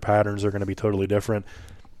different. Their patterns are going to be totally different.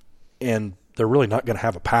 And they're really not going to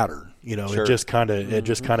have a pattern. Sure. It just kind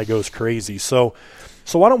of goes crazy. So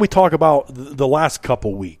why don't we talk about the last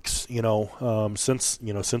couple weeks? Since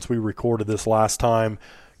we recorded this last time,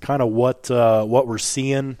 kind of what we're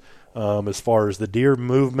seeing. As far as the deer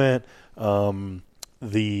movement,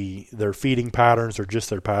 their feeding patterns or just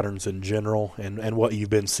their patterns in general, and what you've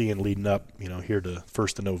been seeing leading up, here to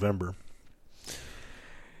 1st of November.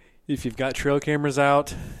 If you've got trail cameras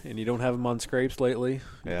out and you don't have them on scrapes lately,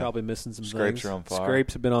 you're probably missing some scrapes things. Are on fire.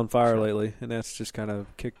 Scrapes have been on fire lately, and that's just kind of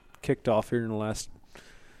kicked off here in the last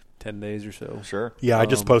 10 days or so. Sure. Yeah, I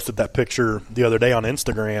just posted that picture the other day on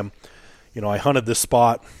Instagram. I hunted this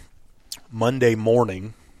spot Monday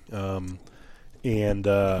morning. And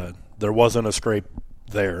there wasn't a scrape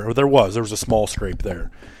there. Or there was a small scrape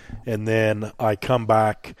there. And then I come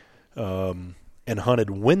back and hunted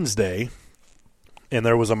Wednesday, and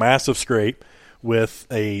there was a massive scrape with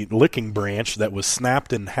a licking branch that was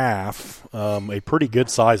snapped in half, a pretty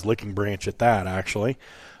good-sized licking branch at that, actually,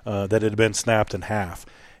 that had been snapped in half.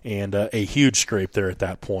 And a huge scrape there at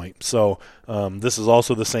that point. So this is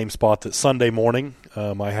also the same spot that Sunday morning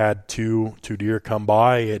I had two deer come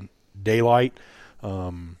by at daylight,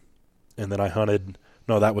 and then I hunted.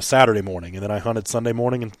 No, that was Saturday morning, and then I hunted Sunday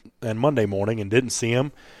morning and Monday morning and didn't see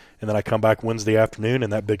him. And then I come back Wednesday afternoon,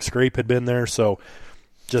 and that big scrape had been there. So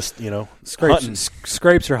just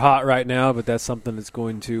scrapes are hot right now, but that's something that's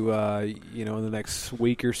going to in the next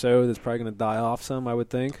week or so that's probably going to die off some, I would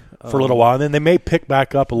think, for a little while. And then they may pick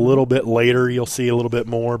back up a little bit later. You'll see a little bit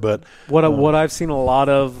more, but what I've seen a lot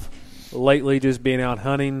of lately, just being out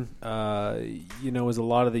hunting, is a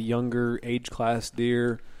lot of the younger age class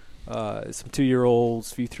deer, some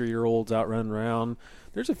 2-year-olds, few 3-year-olds out running around.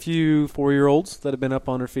 There's a few 4-year-olds that have been up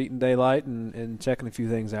on their feet in daylight and checking a few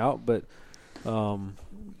things out, but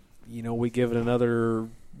we give it another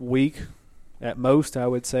week at most, I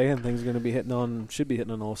would say, and things are going to be should be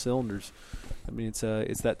hitting on all cylinders. I mean,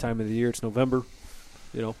 it's that time of the year. It's November.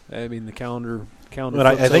 The calendar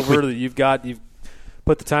flips over that you've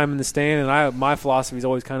put the time in the stand. And my philosophy has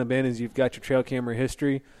always kind of been is you've got your trail camera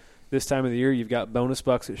history. This time of the year, you've got bonus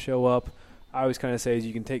bucks that show up. I always kind of say is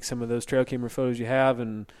you can take some of those trail camera photos you have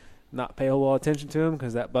and not pay a whole lot of attention to him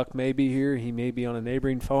because that buck may be here. He may be on a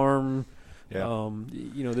neighboring farm. Yeah.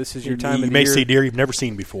 This is your time of the You may year. see deer you've never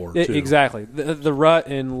seen before, too. Exactly. The rut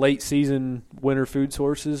and late season winter food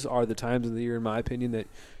sources are the times of the year, in my opinion, that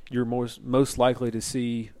you're most likely to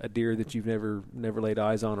see a deer that you've never laid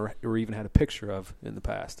eyes on or even had a picture of in the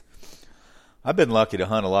past. I've been lucky to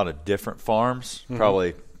hunt a lot of different farms,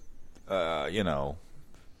 probably, 10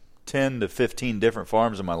 to 15 different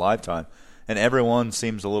farms in my lifetime, and everyone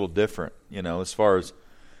seems a little different, as far as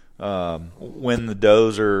when the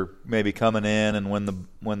does are maybe coming in and when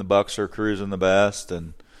the bucks are cruising the best,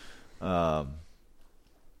 and I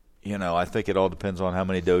think it all depends on how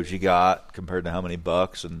many does you got compared to how many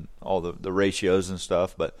bucks and all the ratios and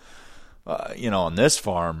stuff. But on this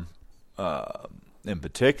farm in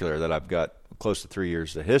particular that I've got close to 3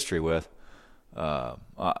 years of history with,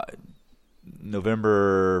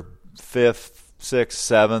 November 5th, 6th,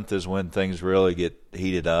 7th is when things really get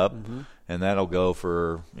heated up. And that'll go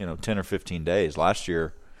for 10 or 15 days. Last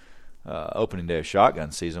year, opening day of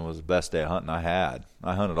shotgun season was the best day of hunting I had.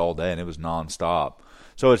 I hunted all day, and it was nonstop.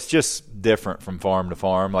 So it's just different from farm to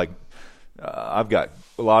farm. Like I've got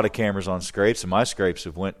a lot of cameras on scrapes, and my scrapes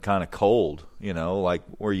have went kind of cold. Like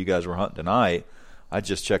where you guys were hunting tonight. I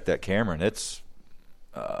just checked that camera, and it's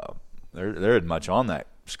there isn't much on that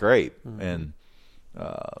scrape. And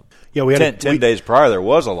we had 10 days prior there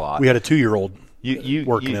was a lot. We had a 2-year-old. You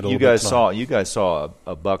working it a you little guys bit saw you guys saw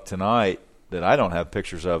a buck tonight that I don't have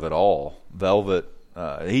pictures of at all. Velvet,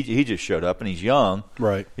 he just showed up and he's young.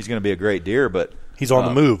 Right. He's going to be a great deer, but he's on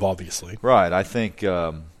the move, obviously. Right. I think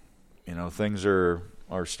things are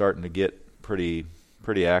starting to get pretty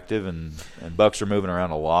active and bucks are moving around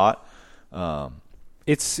a lot.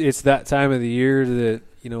 It's that time of the year that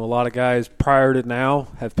a lot of guys prior to now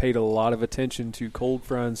have paid a lot of attention to cold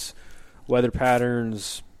fronts, weather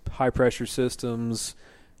patterns, high pressure systems.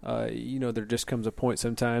 There just comes a point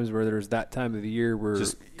sometimes where there's that time of the year where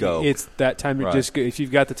just go. It's that time to just go. If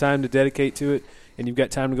you've got the time to dedicate to it and you've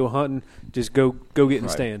got time to go hunting, just go get in the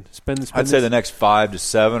stand. I'd say the next 5 to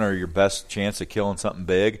 7 are your best chance of killing something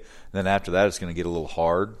big. And then after that, it's going to get a little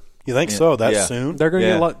hard. You think so? That soon? They're going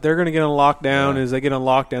to they're going to get on lockdown. As they get on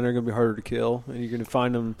lockdown, they're going to be harder to kill, and you're going to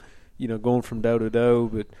find them, going from doe to doe.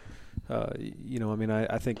 But I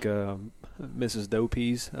think Mrs. Doe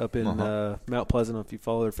Peas up in Mount Pleasant, if you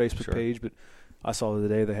follow their Facebook page, but I saw the other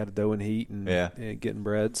day they had a doe in heat and getting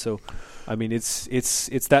bred. So,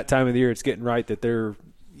 it's that time of the year. It's getting right that they're,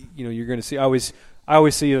 you're going to see. I always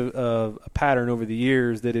see a pattern over the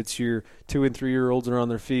years that it's your 2 and 3 year olds are on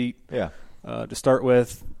their feet. To start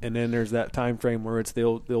with, and then there's that time frame where it's the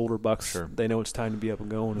older bucks. Sure. They know it's time to be up and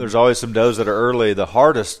going. There's always some does that are early. The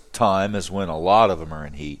hardest time is when a lot of them are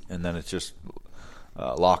in heat, and then it's just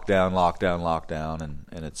lockdown,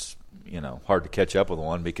 and it's hard to catch up with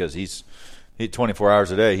one because he's 24 hours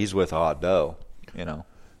a day. He's with a hot doe.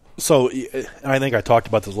 So I think I talked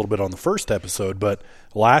about this a little bit on the first episode, but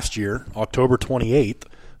last year, October 28th.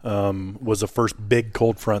 Was the first big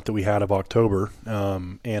cold front that we had of October,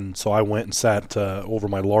 and so I went and sat over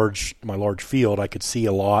my large field. I could see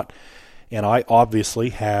a lot, and I obviously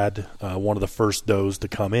had one of the first does to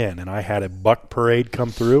come in, and I had a buck parade come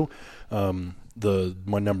through.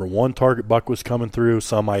 My number one target buck was coming through.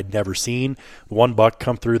 Some I'd never seen. One buck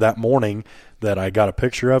come through that morning that I got a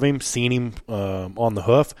picture of him, seen him on the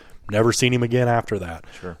hoof, never seen him again after that.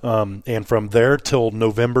 Sure. And from there till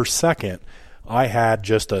November 2nd. I had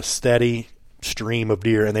just a steady stream of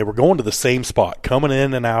deer, and they were going to the same spot, coming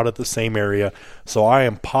in and out at the same area. So I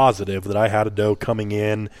am positive that I had a doe coming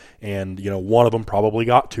in, and one of them probably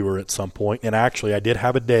got to her at some point. And actually, I did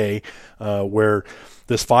have a day where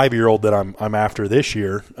this 5-year-old that I'm after this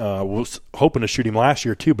year was hoping to shoot him last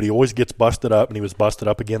year too, but he always gets busted up, and he was busted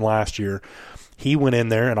up again last year. He went in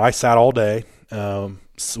there, and I sat all day,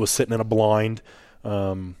 was sitting in a blind.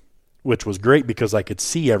 Which was great because I could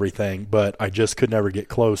see everything, but I just could never get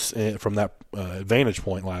close from that vantage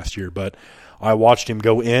point last year. But I watched him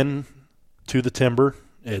go in to the timber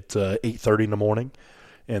at 8:30 in the morning,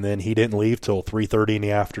 and then he didn't leave till 3:30 in the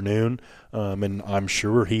afternoon. And I'm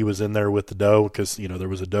sure he was in there with the doe because there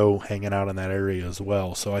was a doe hanging out in that area as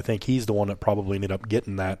well. So I think he's the one that probably ended up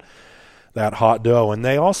getting that hot doe. And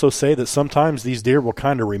they also say that sometimes these deer will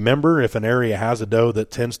kind of remember if an area has a doe that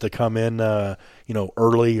tends to come in,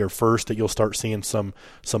 early or first, that you'll start seeing some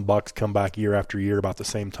bucks come back year after year about the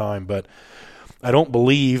same time. But I don't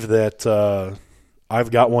believe that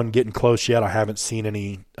I've got one getting close yet. I haven't seen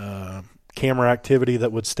any camera activity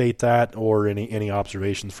that would state that or any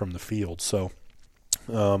observations from the field. So,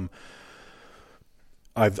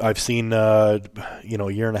 I've seen a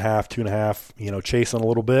year and a half, 2.5, chasing a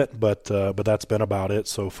little bit, but that's been about it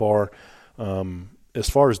so far. As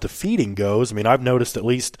far as the feeding goes, I mean, I've noticed at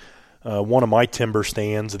least one of my timber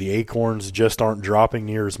stands, the acorns just aren't dropping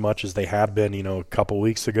near as much as they had been, a couple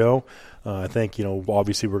weeks ago. I think,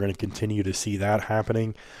 obviously we're going to continue to see that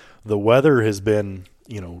happening. The weather has been,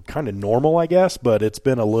 kind of normal, I guess, but it's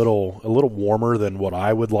been a little warmer than what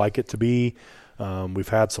I would like it to be. We've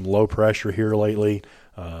had some low pressure here lately,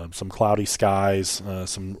 some cloudy skies, a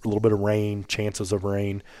little bit of rain, chances of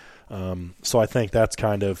rain. So I think that's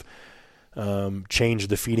kind of changed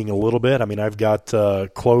the feeding a little bit. I mean, I've got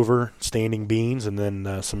clover, standing beans, and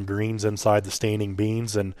then some greens inside the standing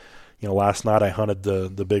beans. And last night I hunted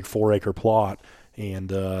the big 4-acre plot, and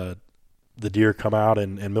the deer come out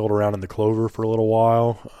and milled around in the clover for a little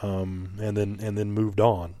while, and then moved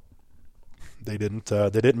on. They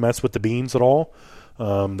didn't mess with the beans at all.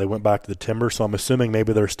 They went back to the timber, so I'm assuming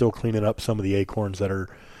maybe they're still cleaning up some of the acorns that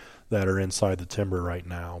are inside the timber right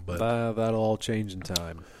now. But that'll all change in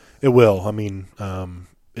time. It will. I mean,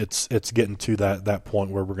 it's getting to that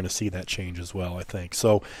point where we're going to see that change as well, I think.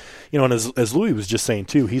 So, and as Louis was just saying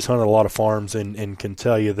too, he's hunted a lot of farms and can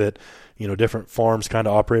tell you that, different farms kind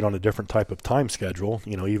of operate on a different type of time schedule,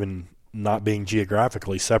 even not being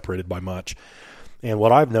geographically separated by much. And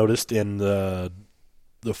what I've noticed in the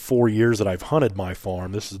 4 years that I've hunted my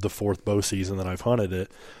farm, this is the 4th bow season that I've hunted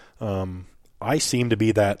it, I seem to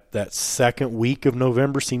be that second week of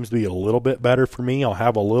November seems to be a little bit better for me. I'll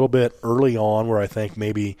have a little bit early on where I think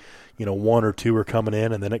maybe, 1 or 2 are coming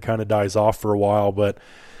in, and then it kind of dies off for a while. But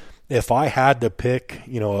if I had to pick,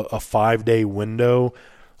 a 5-day window,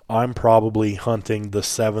 I'm probably hunting the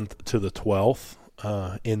 7th to the 12th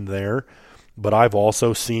in there. But I've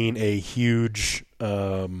also seen a huge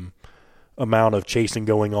amount of chasing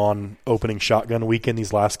going on opening shotgun weekend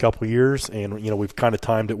these last couple of years. And, we've kind of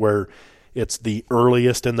timed it where it's the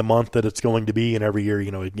earliest in the month that it's going to be, and every year,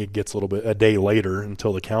 it gets a day later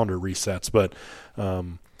until the calendar resets. But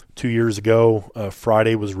 2 years ago,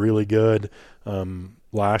 Friday was really good.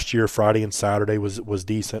 Last year, Friday and Saturday was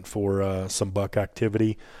decent for some buck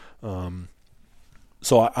activity.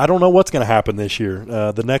 So I don't know what's going to happen this year.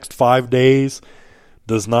 The next 5 days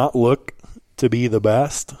does not look to be the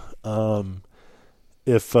best.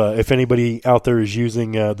 If anybody out there is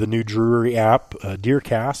using the new Drury app,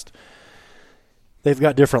 DeerCast, they've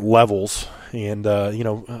got different levels, and a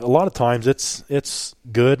lot of times it's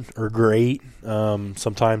good or great.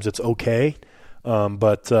 Sometimes it's okay,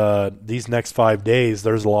 but these next 5 days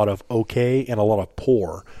there's a lot of okay and a lot of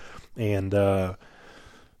poor, and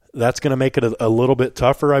that's going to make it a little bit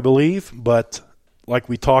tougher, I believe. But like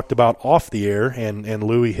we talked about off the air, and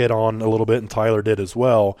Louis hit on a little bit, and Tyler did as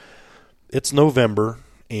well, it's November,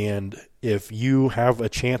 and if you have a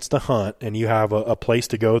chance to hunt and you have a place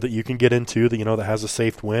to go that you can get into that that has a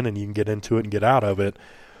safe wind and you can get into it and get out of it,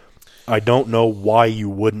 I don't know why you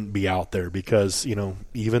wouldn't be out there, because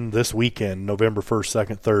even this weekend, November 1st,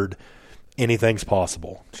 2nd, 3rd, anything's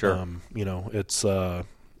possible. Sure.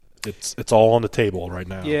 It's all on the table right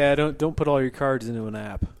now. Yeah, don't put all your cards into an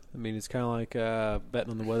app. I mean, it's kind of like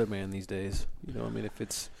betting on the weatherman these days. If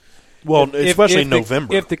it's especially in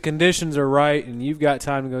November. If the conditions are right and you've got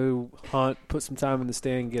time to go hunt, put some time in the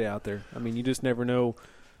stand and get out there. I mean, you just never know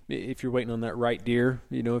if you're waiting on that right deer,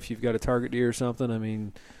 if you've got a target deer or something. I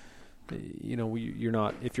mean, you're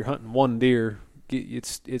not – if you're hunting one deer,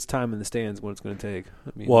 it's time in the stands what it's going to take.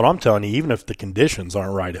 I mean, well, I'm telling you, even if the conditions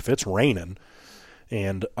aren't right, if it's raining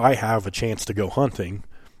and I have a chance to go hunting,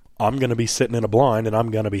 I'm going to be sitting in a blind and I'm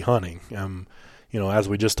going to be hunting. As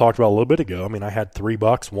we just talked about a little bit ago, I mean, I had 3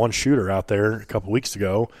 bucks, 1 shooter out there a couple weeks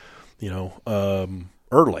ago,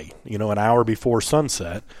 early, an hour before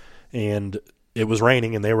sunset, and it was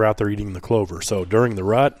raining and they were out there eating the clover. So during the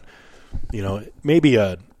rut, maybe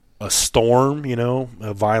a storm,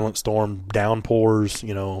 a violent storm, downpours,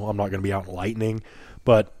 I'm not going to be out in lightning,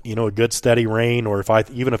 but, a good steady rain, or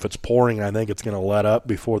even if it's pouring and I think it's going to let up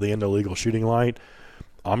before the end of legal shooting light,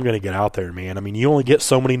 I'm going to get out there, man. I mean, you only get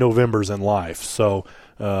so many Novembers in life, so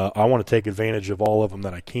I want to take advantage of all of them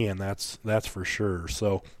that I can. That's for sure.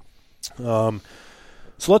 So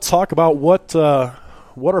let's talk about what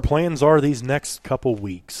our plans are these next couple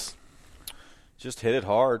weeks. Just hit it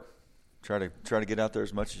hard. Try to get out there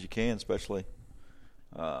as much as you can, especially.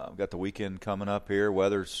 I've got the weekend coming up here.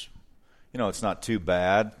 Weather's, it's not too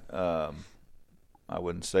bad. I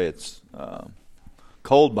wouldn't say it's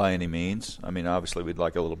cold by any means. I mean, obviously we'd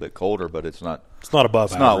like a little bit colder, but it's not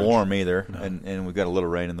above it's average. not warm either. No. And we've got a little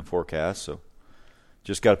rain in the forecast, so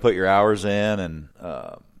just got to put your hours in and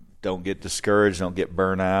don't get discouraged, don't get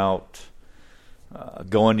burnt out.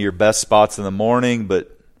 going to your best spots in the morning,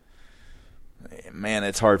 but man,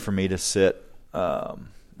 it's hard for me to sit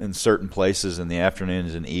in certain places in the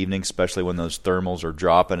afternoons and evenings, especially when those thermals are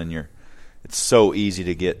dropping and it's so easy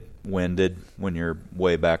to get winded when you're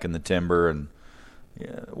way back in the timber, and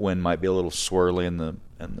wind might be a little swirly and the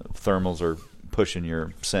thermals are pushing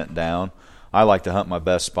your scent down. I like to hunt my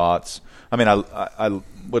best spots. I mean, I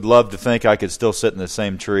would love to think I could still sit in the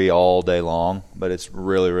same tree all day long, but it's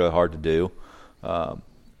really, really hard to do.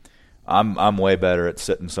 I'm way better at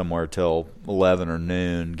sitting somewhere till 11 or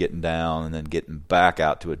noon, getting down, and then getting back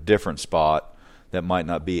out to a different spot that might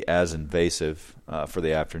not be as invasive for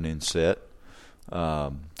the afternoon sit.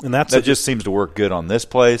 And that just seems to work good on this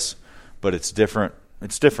place, but it's different.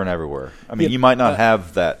 It's different everywhere. I mean, you might not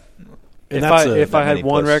have that. If I had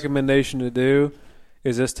one recommendation to do,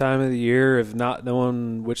 is this time of the year, if not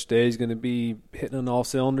knowing which day is going to be hitting on all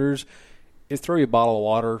cylinders, is throw you a bottle of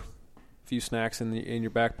water, a few snacks in your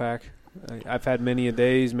backpack. I've had many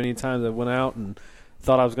times I went out and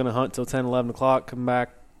thought I was going to hunt till 10, 11 o'clock, come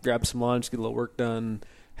back, grab some lunch, get a little work done,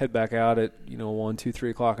 head back out at 1, 2, 3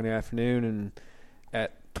 o'clock in the afternoon, and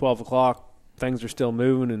at 12 o'clock things are still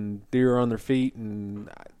moving and deer are on their feet, and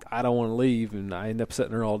I don't want to leave, and I end up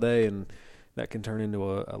sitting there all day, and that can turn into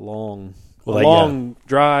a long,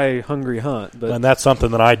 dry, hungry hunt. But and that's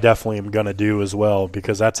something that I definitely am going to do as well,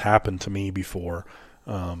 because that's happened to me before.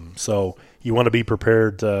 So you want to be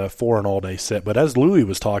prepared for an all-day sit. But as Louie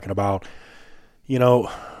was talking about,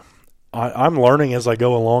 I'm learning as I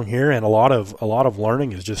go along here, and a lot of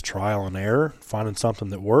learning is just trial and error, finding something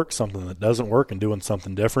that works, something that doesn't work, and doing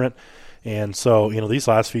something different. And so, these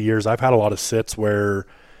last few years, I've had a lot of sits where,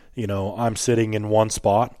 I'm sitting in one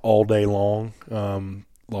spot all day long,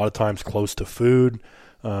 a lot of times close to food,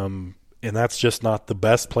 and that's just not the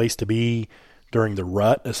best place to be during the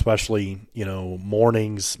rut, especially,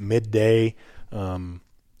 mornings, midday.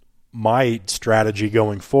 My strategy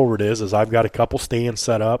going forward is I've got a couple stands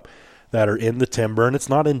set up that are in the timber, and it's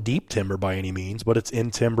not in deep timber by any means, but it's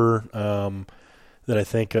in timber that I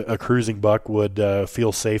think a cruising buck would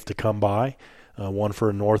feel safe to come by, one for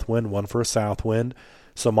a north wind, one for a south wind.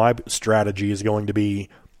 So my strategy is going to be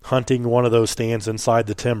hunting one of those stands inside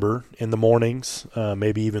the timber in the mornings,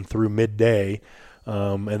 maybe even through midday,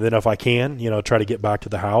 and then if I can, try to get back to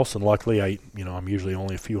the house. And luckily, I'm usually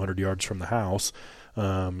only a few hundred yards from the house.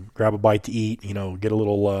 Grab a bite to eat, get a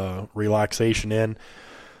little relaxation in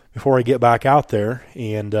before I get back out there,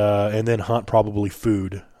 and then hunt probably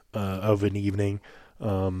food of an evening.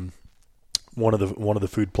 One of the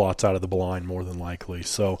food plots out of the blind, more than likely.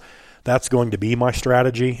 So that's going to be my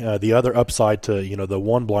strategy. The other upside to the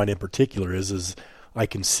one blind in particular is I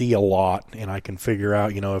can see a lot, and I can figure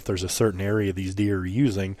out if there's a certain area these deer are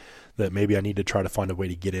using that maybe I need to try to find a way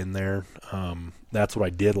to get in there. That's what I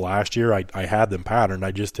did last year. I had them patterned.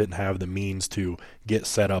 I just didn't have the means to get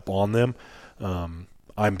set up on them.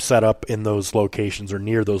 I'm set up in those locations or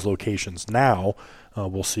near those locations now.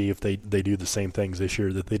 We'll see if they do the same things this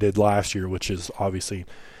year that they did last year, which is obviously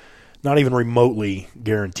not even remotely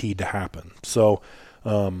guaranteed to happen. So,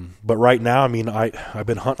 but right now, I've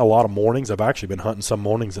been hunting a lot of mornings. I've actually been hunting some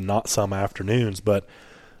mornings and not some afternoons, but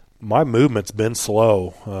my movement's been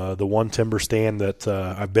slow. The one timber stand that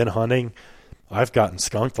I've been hunting, I've gotten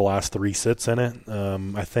skunked the last 3 sits in it.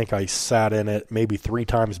 I think I sat in it maybe 3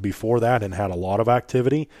 times before that and had a lot of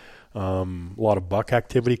activity, a lot of buck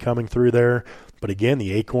activity coming through there. But again,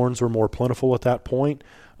 the acorns were more plentiful at that point.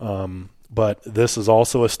 But this is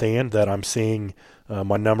also a stand that I'm seeing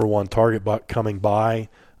my number one target buck coming by,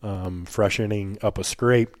 freshening up a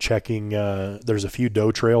scrape, checking. There's a few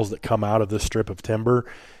doe trails that come out of this strip of timber,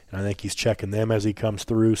 and I think he's checking them as he comes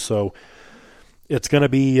through. So it's going to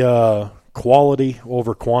be quality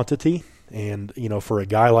over quantity. And, for a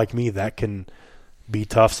guy like me, that can be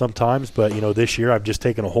tough sometimes. But, this year I've just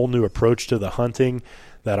taken a whole new approach to the hunting,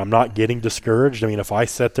 that I'm not getting discouraged. If I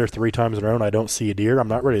sit there 3 times in a row and I don't see a deer, I'm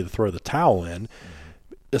not ready to throw the towel in.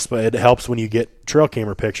 It helps when you get trail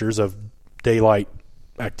camera pictures of daylight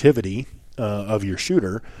activity of your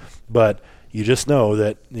shooter, but you just know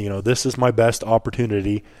that this is my best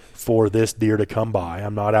opportunity for this deer to come by.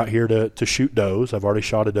 I'm not out here to shoot does. I've already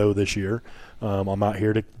shot a doe this year. I'm out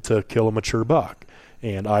here to kill a mature buck,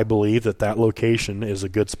 and I believe that location is a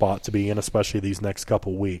good spot to be in, especially these next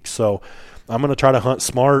couple weeks. So I'm going to try to hunt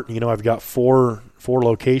smart. I've got four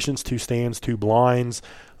locations, 2 stands, 2 blinds.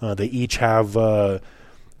 They each have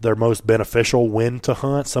their most beneficial wind to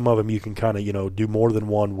hunt. Some of them you can kind of, do more than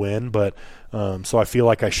one wind, but so I feel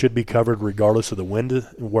like I should be covered regardless of the wind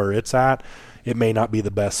where it's at. It may not be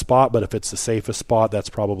the best spot, but if it's the safest spot, that's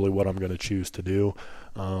probably what I'm going to choose to do.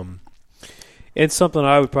 And something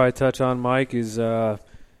I would probably touch on, Mike, is when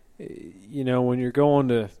you're going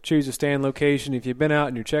to choose a stand location, if you've been out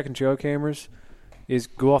and you're checking trail cameras, is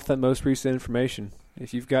go off that most recent information.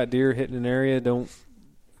 If you've got deer hitting an area, don't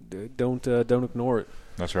ignore it.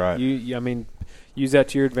 That's right. Use that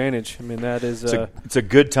to your advantage. I mean, that is it's a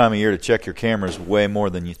good time of year to check your cameras way more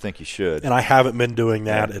than you think you should. And I haven't been doing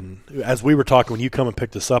that. Yeah. And as we were talking, when you come and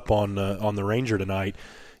picked us up on the Ranger tonight,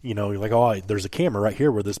 you're like, there's a camera right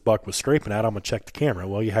here where this buck was scraping at. I'm going to check the camera.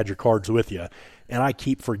 Well, you had your cards with you. And I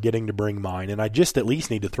keep forgetting to bring mine. And I just at least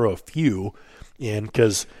need to throw a few in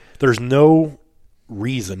because there's no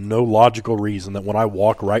logical reason that when I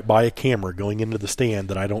walk right by a camera going into the stand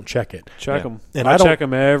that I don't check it. Check them. And I check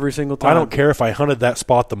them every single time. I don't care if I hunted that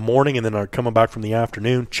spot the morning and then I'm coming back from the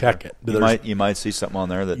afternoon, check it. You might see something on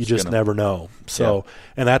there that you just never know. So,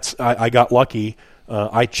 and that's I got lucky.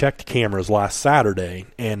 I checked cameras last Saturday,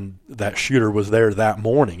 and that shooter was there that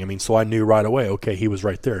morning. I mean, so I knew right away, okay, he was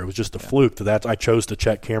right there. It was just a fluke that I chose to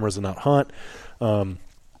check cameras and not hunt.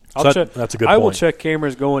 That's a good point. I will check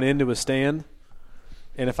cameras going into a stand,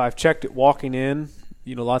 and if I've checked it walking in,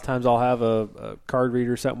 a lot of times I'll have a card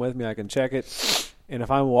reader or something with me. I can check it. And if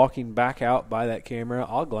I'm walking back out by that camera,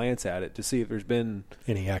 I'll glance at it to see if there's been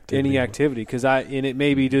any activity. Because it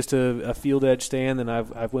may be just a field edge stand, and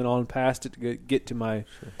I've went on past it to get to my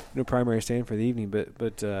primary stand for the evening.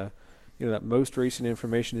 But that most recent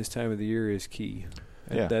information this time of the year is key.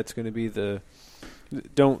 Yeah. That's going to be the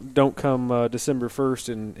don't come December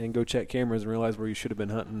 1st and go check cameras and realize where you should have been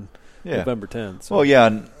hunting November 10th. So. Well, yeah,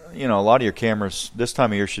 and a lot of your cameras this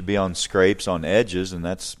time of year should be on scrapes on edges, and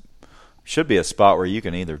that's should be a spot where you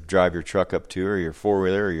can either drive your truck up to, or your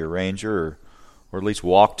four-wheeler, or your Ranger, or at least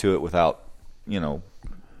walk to it without,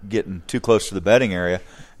 getting too close to the bedding area.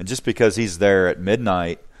 And just because he's there at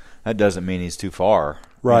midnight, that doesn't mean he's too far.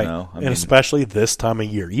 Right, especially this time of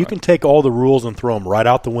year. You can take all the rules and throw them right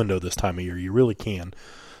out the window this time of year. You really can.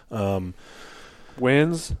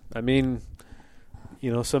 Winds,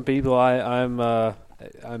 some people,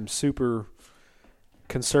 I'm super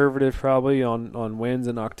conservative probably on winds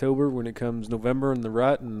in October when it comes November and the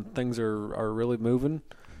rut and things are really moving.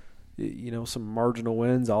 Some marginal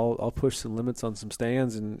winds, I'll push some limits on some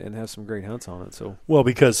stands and have some great hunts on it. So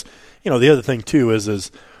because the other thing too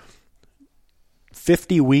is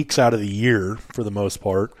 50 weeks out of the year for the most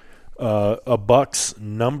part, a buck's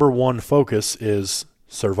number one focus is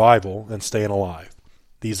survival and staying alive.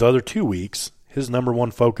 These other 2 weeks, his number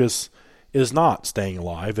one focus is not staying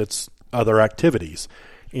alive, it's other activities.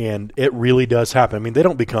 And it really does happen. They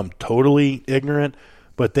don't become totally ignorant,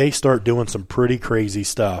 but they start doing some pretty crazy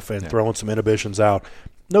stuff and throwing some inhibitions out.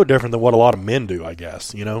 No different than what a lot of men do, I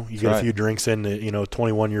guess. You get a few drinks in,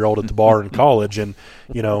 21-year-old at the bar in college, and,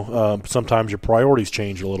 sometimes your priorities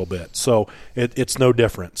change a little bit. So it's no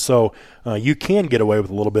different. So you can get away with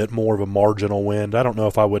a little bit more of a marginal wind. I don't know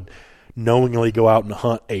if I would knowingly go out and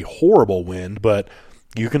hunt a horrible wind, but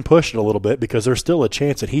you can push it a little bit because there's still a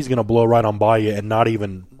chance that he's going to blow right on by you and not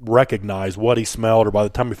even recognize what he smelled, or by the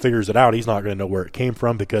time he figures it out, he's not going to know where it came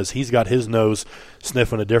from because he's got his nose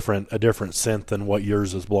sniffing a different scent than what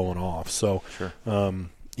yours is blowing off. So,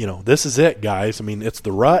 this is it, guys. It's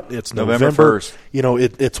the rut. It's November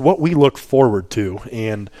 1st. It's what we look forward to,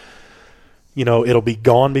 and it'll be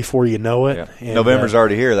gone before you know it. Yeah. And, November's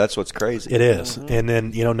already here. That's what's crazy. It is. Mm-hmm. And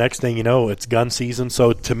then, next thing you know, it's gun season.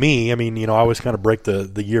 So to me, I always kind of break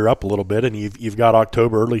the year up a little bit, and you've got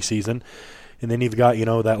October early season, and then you've got,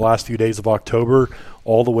 that last few days of October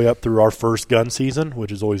all the way up through our first gun season,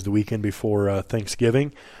 which is always the weekend before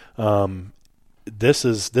Thanksgiving. This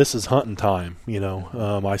is hunting time,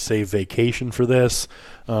 I save vacation for this.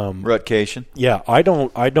 Rutcation. Yeah, I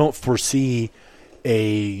don't foresee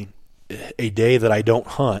a day that I don't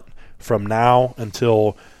hunt from now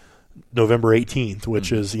until November 18th,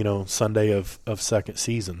 which is, Sunday of second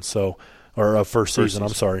season. So, or of first season. I'm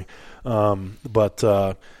sorry.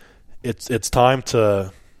 But it's time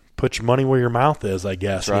to put your money where your mouth is, I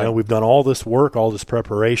guess. Right. We've done all this work, all this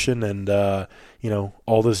preparation, and,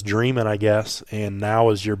 all this dreaming, I guess, and now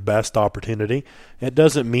is your best opportunity. It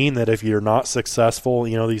doesn't mean that if you're not successful,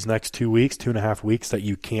 these next 2 weeks, 2.5 weeks, that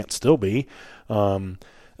you can't still be.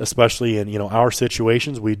 Especially in, our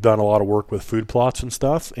situations, we've done a lot of work with food plots and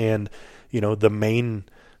stuff. And, the main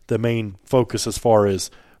focus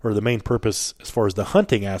the main purpose as far as the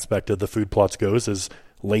hunting aspect of the food plots goes is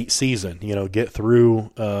late season, get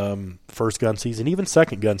through first gun season, even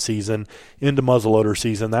second gun season into muzzleloader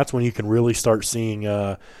season. That's when you can really start seeing,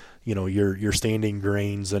 your standing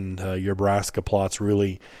grains and your brassica plots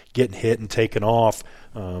really getting hit and taken off.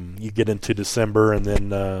 You get into December and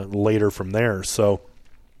then later from there. So,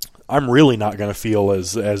 I'm really not going to feel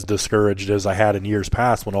as discouraged as I had in years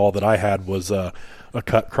past when all that I had was a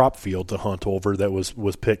cut crop field to hunt over that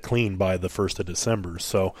was picked clean by the 1st of December.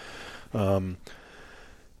 So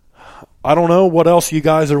I don't know what else you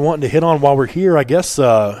guys are wanting to hit on while we're here. I guess,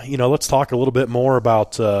 let's talk a little bit more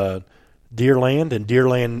about Deerland and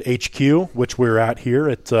Deerland HQ, which we're at here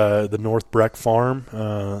at the North Breck Farm,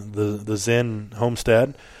 the Zen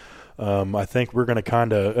Homestead. I think we're going to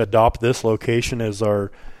kind of adopt this location as our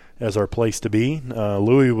place to be.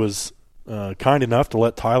 Louis was kind enough to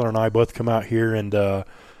let Tyler and I both come out here and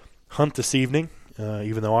hunt this evening,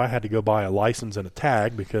 even though I had to go buy a license and a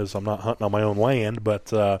tag because I'm not hunting on my own land.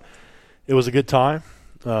 But it was a good time.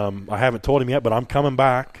 I haven't told him yet, but I'm coming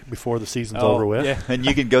back before the season's over with. Yeah. And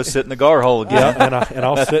you can go sit in the gar hole again. Yeah, and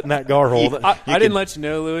I'll sit in that gar hole. I didn't let you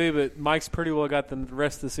know, Louis, but Mike's pretty well got the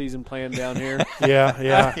rest of the season planned down here.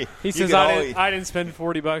 Yeah. He says I didn't spend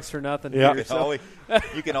 $40 for nothing. Yeah. Here,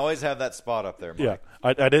 you can always have that spot up there, Mike.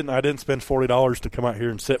 Yeah, I didn't spend $40 to come out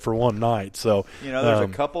here and sit for one night. So there's a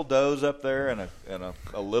couple does up there and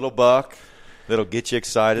a little buck that'll get you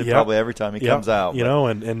excited probably every time he comes out.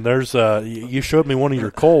 And there's you showed me one of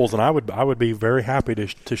your coals, and I would be very happy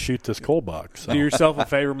to shoot this coal buck. So. Do yourself a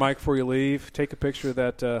favor, Mike, before you leave. Take a picture of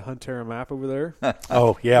that Huntera map over there.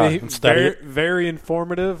 Oh yeah, very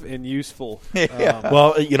informative and useful.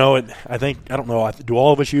 Well, I don't know. Do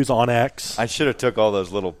all of us use OnX? I should have took all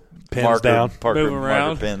those little pins down,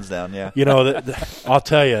 marker pins down. Yeah. I'll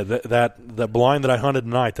tell you that blind that I hunted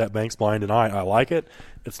tonight, that Banks blind tonight, I like it.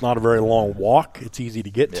 It's not a very long walk. It's easy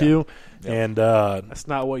to get to, and that's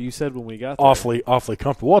not what you said when we got there. Awfully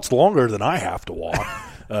comfortable. Well, it's longer than I have to walk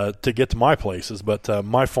to get to my places, but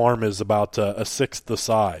my farm is about a sixth the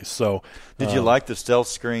size. So, did you like the stealth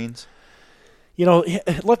screens?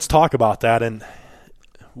 Let's talk about that. And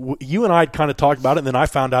you and I had kind of talked about it, and then I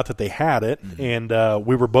found out that they had it, and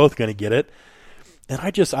we were both going to get it. And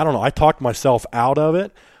I don't know. I talked myself out of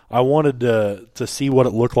it. I wanted to see what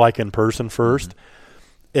it looked like in person first.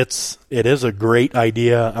 It is a great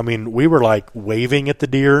idea. I mean, we were like waving at the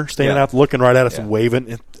deer, standing out, looking right at us and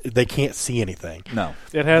waving. They can't see anything. No.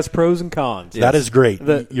 It has pros and cons. That is great.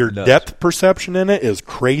 Your depth perception in it is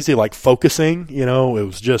crazy, like focusing. It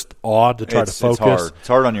was just odd to try to focus. It's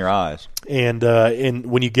hard on your eyes. And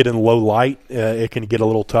when you get in low light, it can get a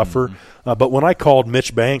little tougher. But when I called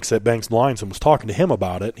Mitch Banks at Banks Blinds and was talking to him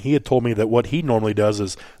about it, he had told me that what he normally does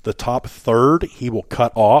is the top third he will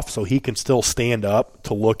cut off so he can still stand up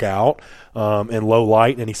to look out in low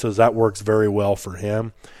light, and he says that works very well for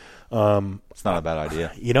him. It's not a bad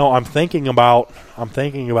idea. I'm thinking about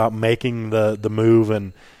making the move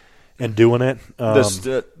and doing it.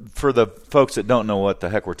 For the folks that don't know what the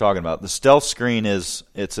heck we're talking about, the stealth screen it's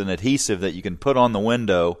an adhesive that you can put on the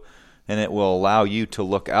window, and it will allow you to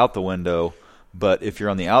look out the window. But if you're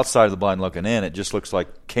on the outside of the blind looking in, it just looks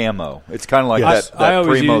like camo. It's kind of like that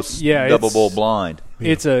Primos double bull blind.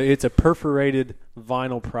 It's a perforated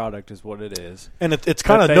vinyl product is what it is. And it's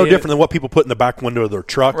kind of no different than what people put in the back window of their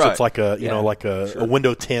trucks. Right. It's like a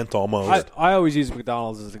window tint almost. I always use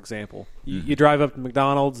McDonald's as an example. You drive up to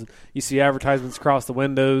McDonald's, you see advertisements across the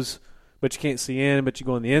windows, but you can't see in, but you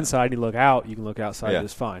go on the inside and you look out, you can look outside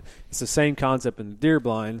just fine. It's the same concept in the deer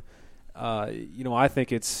blind. I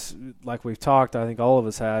think it's like we've talked, I think all of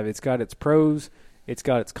us have, it's got its pros, it's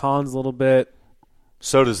got its cons a little bit.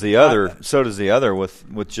 So does the other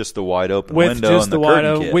with just the wide open window and the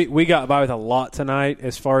curtain kit. We got by with a lot tonight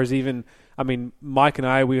as far as Mike and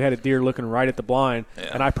I, we had a deer looking right at the blind,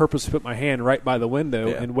 and I purposely put my hand right by the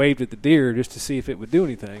window and waved at the deer just to see if it would do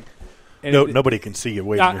anything. And nobody can see you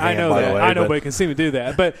waving your hand, I know by that. the way. I know nobody can see me do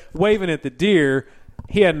that. But waving at the deer,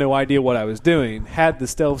 he had no idea what I was doing. Had the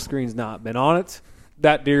stealth screens not been on it,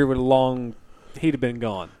 that deer would he'd have been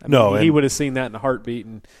gone. He would have seen that in a heartbeat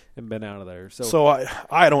and been out of there. So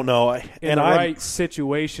I don't know. In the right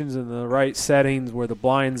situations and the right settings where the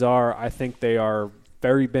blinds are, I think they are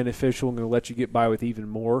very beneficial and going to let you get by with even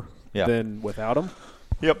more than without them.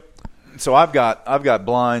 Yep. So I've got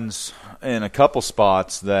blinds in a couple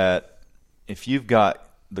spots that if you've got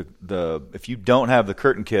if you don't have the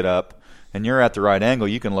curtain kit up and you're at the right angle,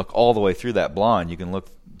 you can look all the way through that blind. You can look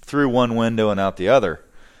through one window and out the other,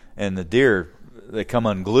 and the deer, they come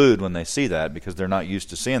unglued when they see that because they're not used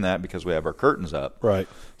to seeing that because we have our curtains up. Right.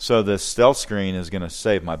 So this stealth screen is going to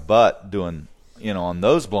save my butt doing, on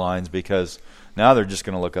those blinds because now they're just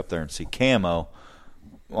going to look up there and see camo.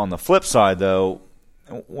 On the flip side, though,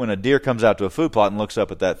 when a deer comes out to a food plot and looks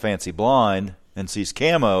up at that fancy blind and sees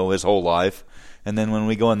camo his whole life, and then when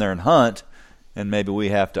we go in there and hunt and maybe we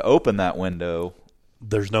have to open that window,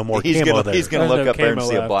 there's no more camo there. He's going to look up there and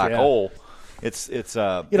see a black hole. it's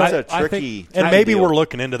know, a tricky. And maybe we're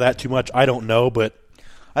looking into that too much. I don't know, but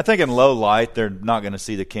I think in low light they're not going to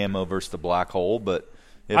see the camo versus the black hole. But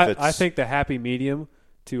I think the happy medium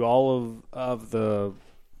to all of the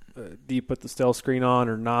do you put the stealth screen on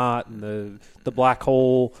or not, and the black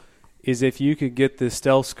hole is if you could get this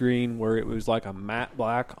stealth screen where it was like a matte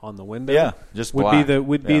black on the window. Yeah, just would black.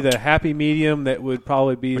 be the happy medium that would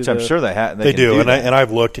probably be. Which I'm sure they do, and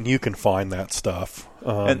I've looked, and you can find that stuff.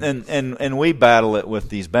 And we battle it with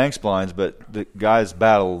these Banks blinds, but the guys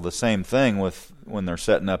battle the same thing with when they're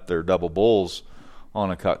setting up their double bulls on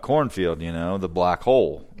a cut cornfield. The black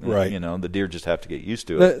hole. Right. The deer just have to get used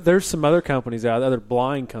to it. There's some other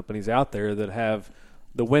blind companies out there that have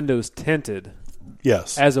the windows tinted.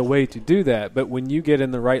 Yes. As a way to do that. But when you get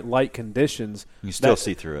in the right light conditions, you still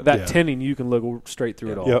see through it. That tinting, you can look straight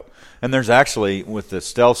through it all. Yep. And there's actually, with the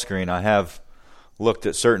stealth screen, I have looked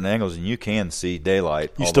at certain angles, and you can see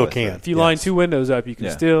daylight. You still can. If you line two windows up, you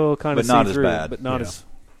can still kind of see through. But not as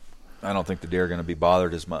I don't think the deer are going to be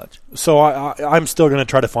bothered as much. So I'm still going to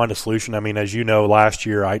try to find a solution. I mean, as you know, last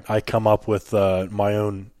year I come up with my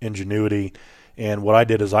own ingenuity, and what I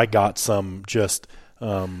did is I got some just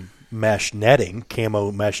mesh netting,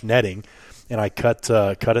 camo mesh netting, and I cut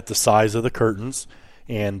it the size of the curtains.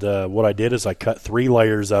 And what I did is I cut 3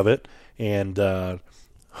 layers of it and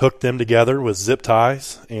hooked them together with zip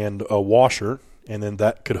ties and a washer, and then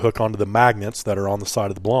that could hook onto the magnets that are on the side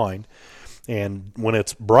of the blind. And when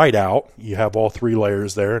it's bright out, you have all 3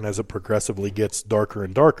 layers there, and as it progressively gets darker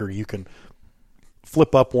and darker, you can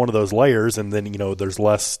flip up one of those layers, and then there's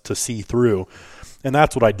less to see through. And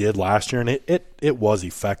that's what I did last year, and it was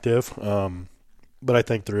effective. But I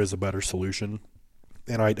think there is a better solution,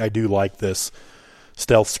 and I do like this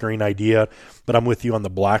stealth screen idea. But I'm with you on the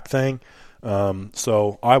black thing.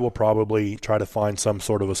 So I will probably try to find some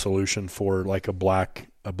sort of a solution for like a black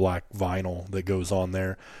vinyl that goes on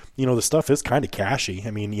there. The stuff is kind of cashy.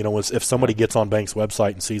 I mean, if somebody gets on Banks'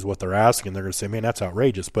 website and sees what they're asking, they're going to say, man, that's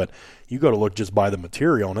outrageous. But you go to look just by the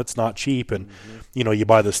material, and it's not cheap. And, you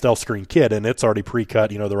buy the stealth screen kit, and it's already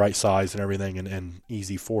pre-cut, the right size and everything, and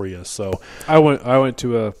easy for you. So I went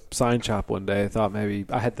to a sign shop one day. I thought maybe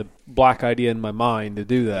I had the black idea in my mind to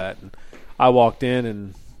do that. And I walked in,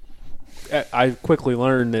 and I quickly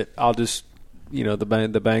learned that I'll just,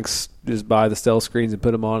 the Banks just buy the stealth screens and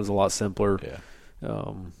put them on is a lot simpler. Yeah.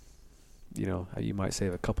 You might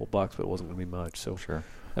save a couple bucks, but it wasn't going to be much. So sure.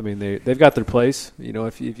 I mean, they've got their place.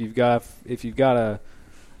 If you've got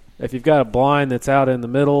a blind that's out in the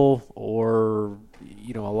middle, or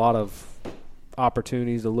a lot of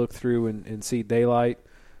opportunities to look through and see daylight.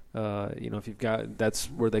 If you've got, that's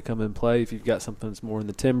where they come in play. If you've got something that's more in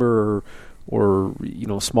the timber or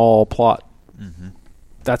small plot,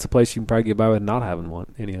 that's a place you can probably get by with not having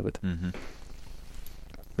any of it. Mm-hmm.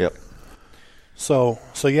 Yep. So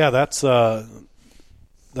yeah, that's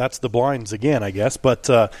the blinds again, I guess. But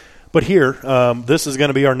here, this is going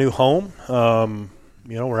to be our new home.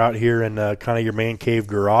 We're out here in kind of your man cave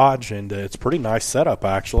garage, and it's a pretty nice setup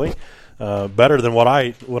actually. Better than what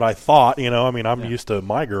I thought. I'm used to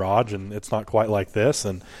my garage, and it's not quite like this.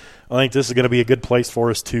 And I think this is going to be a good place for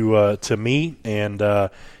us to meet. And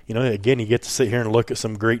again, you get to sit here and look at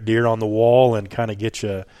some great deer on the wall, and kind of get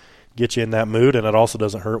you in that mood. And it also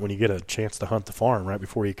doesn't hurt when you get a chance to hunt the farm right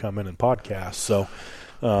before you come in and podcast. So,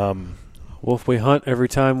 well, if we hunt every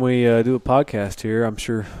time we do a podcast here, I'm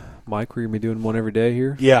sure, Mike, we're going to be doing one every day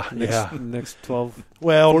here? Yeah, Next 12,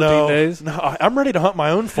 14 days? No, I'm ready to hunt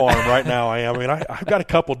my own farm right now. I've got a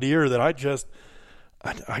couple deer that I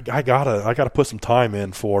gotta put some time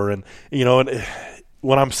in for. And,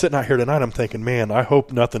 when I'm sitting out here tonight, I'm thinking, man, I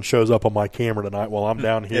hope nothing shows up on my camera tonight while I'm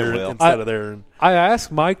down here instead of there. I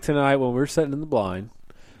asked Mike tonight when we were sitting in the blind,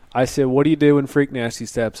 I said, what do you do when Freak Nasty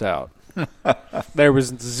steps out? There was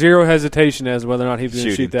zero hesitation as to whether or not he was going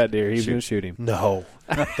to shoot that deer. He was going to shoot him. No,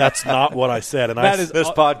 that's not what I said. And this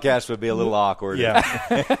podcast would be a little awkward.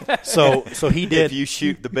 Yeah. So he did. If you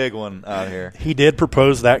shoot the big one out here. He did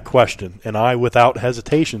propose that question, and I, without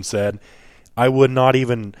hesitation, said I would not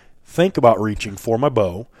even think about reaching for my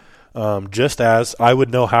bow, just as I would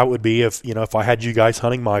know how it would be if I had you guys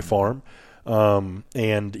hunting my farm, and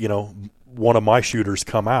one of my shooters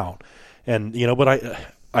come out, and but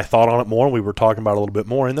I thought on it more, and we were talking about it a little bit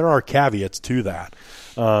more, and there are caveats to that.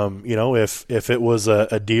 If it was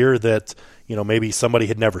a deer that maybe somebody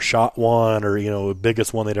had never shot one, or the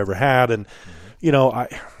biggest one they'd ever had, and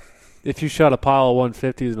if you shot a pile of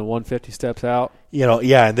 150s and a 150 steps out,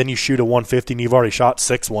 and then you shoot a 150 and you've already shot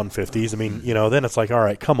 6 150s. I mean, then it's like, all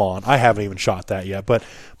right, come on, I haven't even shot that yet. But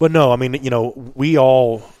no, I mean, we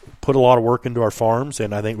all put a lot of work into our farms,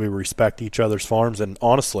 and I think we respect each other's farms. And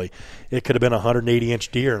honestly, it could have been a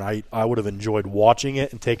 180-inch deer, and I would have enjoyed watching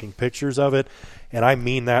it and taking pictures of it. And I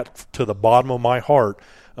mean that to the bottom of my heart.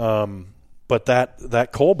 But that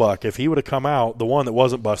coal buck, if he would have come out, the one that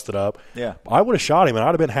wasn't busted up, I would have shot him, and I'd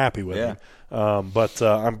have been happy with him. But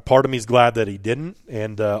part of me's glad that he didn't,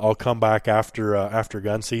 and I'll come back after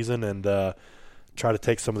gun season and try to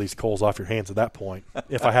take some of these coals off your hands at that point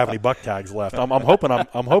if I have any buck tags left. I'm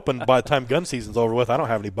hoping by the time gun season's over with, I don't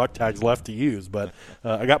have any buck tags left to use. But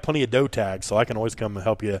I got plenty of doe tags, so I can always come and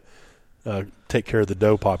help you take care of the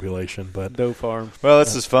doe population. But doe farm. Well,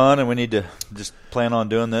 this is fun, and we need to just plan on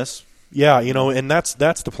doing this. Yeah, and that's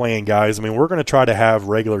the plan, guys. I mean, we're going to try to have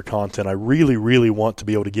regular content. I really, really want to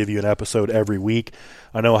be able to give you an episode every week.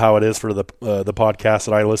 I know how it is for the podcast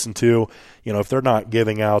that I listen to. If they're not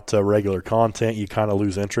giving out regular content, you kind of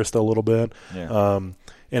lose interest a little bit. Yeah.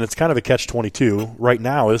 And it's kind of a catch-22. Right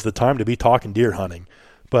now is the time to be talking deer hunting,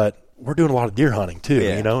 but we're doing a lot of deer hunting too.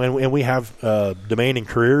 Yeah. And we have demanding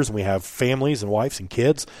careers, and we have families and wives and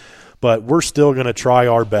kids. But we're still going to try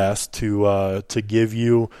our best to give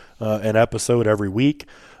you an episode every week.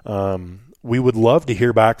 We would love to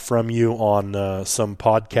hear back from you on some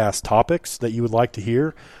podcast topics that you would like to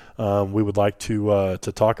hear. We would like to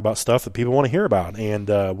talk about stuff that people want to hear about, and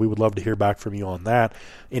we would love to hear back from you on that.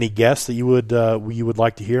 Any guests that you would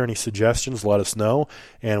like to hear, any suggestions, let us know,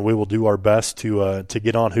 and we will do our best to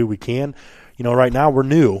get on who we can. Right now we're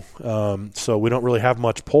new, so we don't really have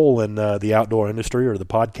much pull in the outdoor industry or the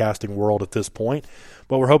podcasting world at this point,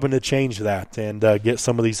 but we're hoping to change that and get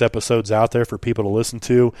some of these episodes out there for people to listen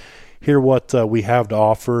to, hear what we have to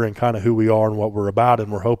offer and kind of who we are and what we're about,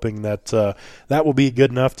 and we're hoping that that will be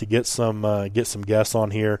good enough to get some guests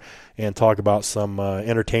on here and talk about some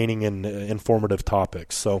entertaining and informative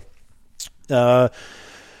topics. So as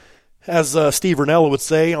Steve Rinella would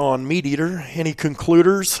say on Meat Eater, any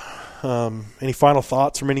concluders? Any final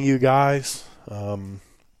thoughts from any of you guys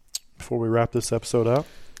before we wrap this episode up?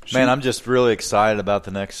 Man, I'm just really excited about the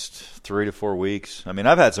next 3 to 4 weeks. I mean,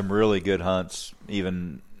 I've had some really good hunts,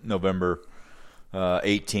 even November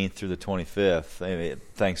 18th through the 25th. I mean,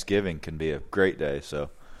 Thanksgiving can be a great day. So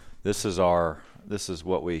this is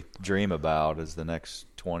what we dream about is the next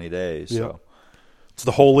 20 days. Yep. So it's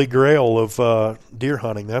the holy grail of deer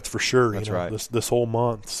hunting, that's for sure. That's right. This whole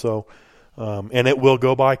month. So. And it will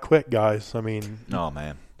go by quick, guys. I mean, oh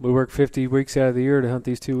man, we work 50 weeks out of the year to hunt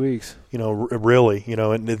these 2 weeks. Really,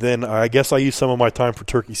 and then I guess I use some of my time for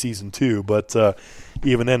turkey season too. But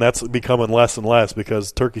even then, that's becoming less and less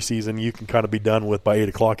because turkey season you can kind of be done with by 8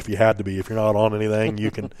 o'clock if you had to be. If you're not on anything,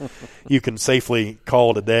 you can safely call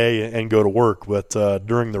it a day and go to work. But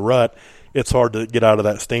during the rut, it's hard to get out of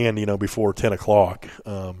that stand, before 10 o'clock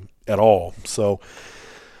at all.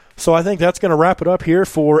 So I think that's going to wrap it up here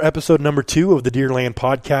for episode number 2 of the Deerland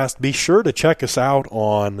Podcast. Be sure to check us out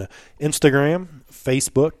on Instagram,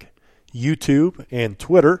 Facebook, YouTube, and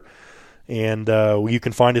Twitter. And you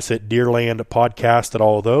can find us at Deerland Podcast at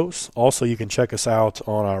all of those. Also, you can check us out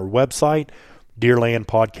on our website,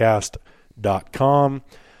 deerlandpodcast.com.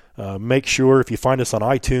 Make sure if you find us on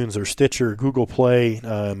iTunes or Stitcher, Google Play,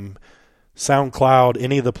 SoundCloud,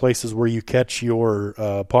 any of the places where you catch your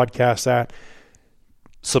podcasts at,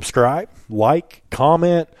 subscribe, like,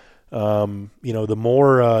 comment. The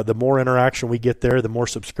more interaction we get there, the more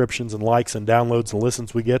subscriptions and likes and downloads and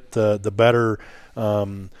listens we get, the better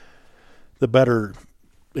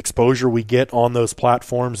exposure we get on those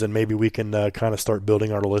platforms, and maybe we can kind of start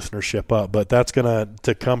building our listenership up. But that's going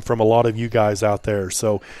to come from a lot of you guys out there.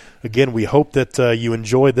 So again, we hope that you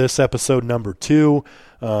enjoyed this episode number 2.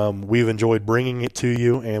 We've enjoyed bringing it to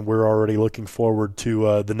you, and we're already looking forward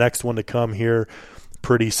to the next one to come here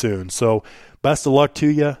pretty soon. So best of luck to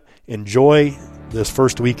you. Enjoy this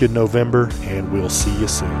first week in November, and we'll see you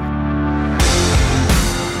soon.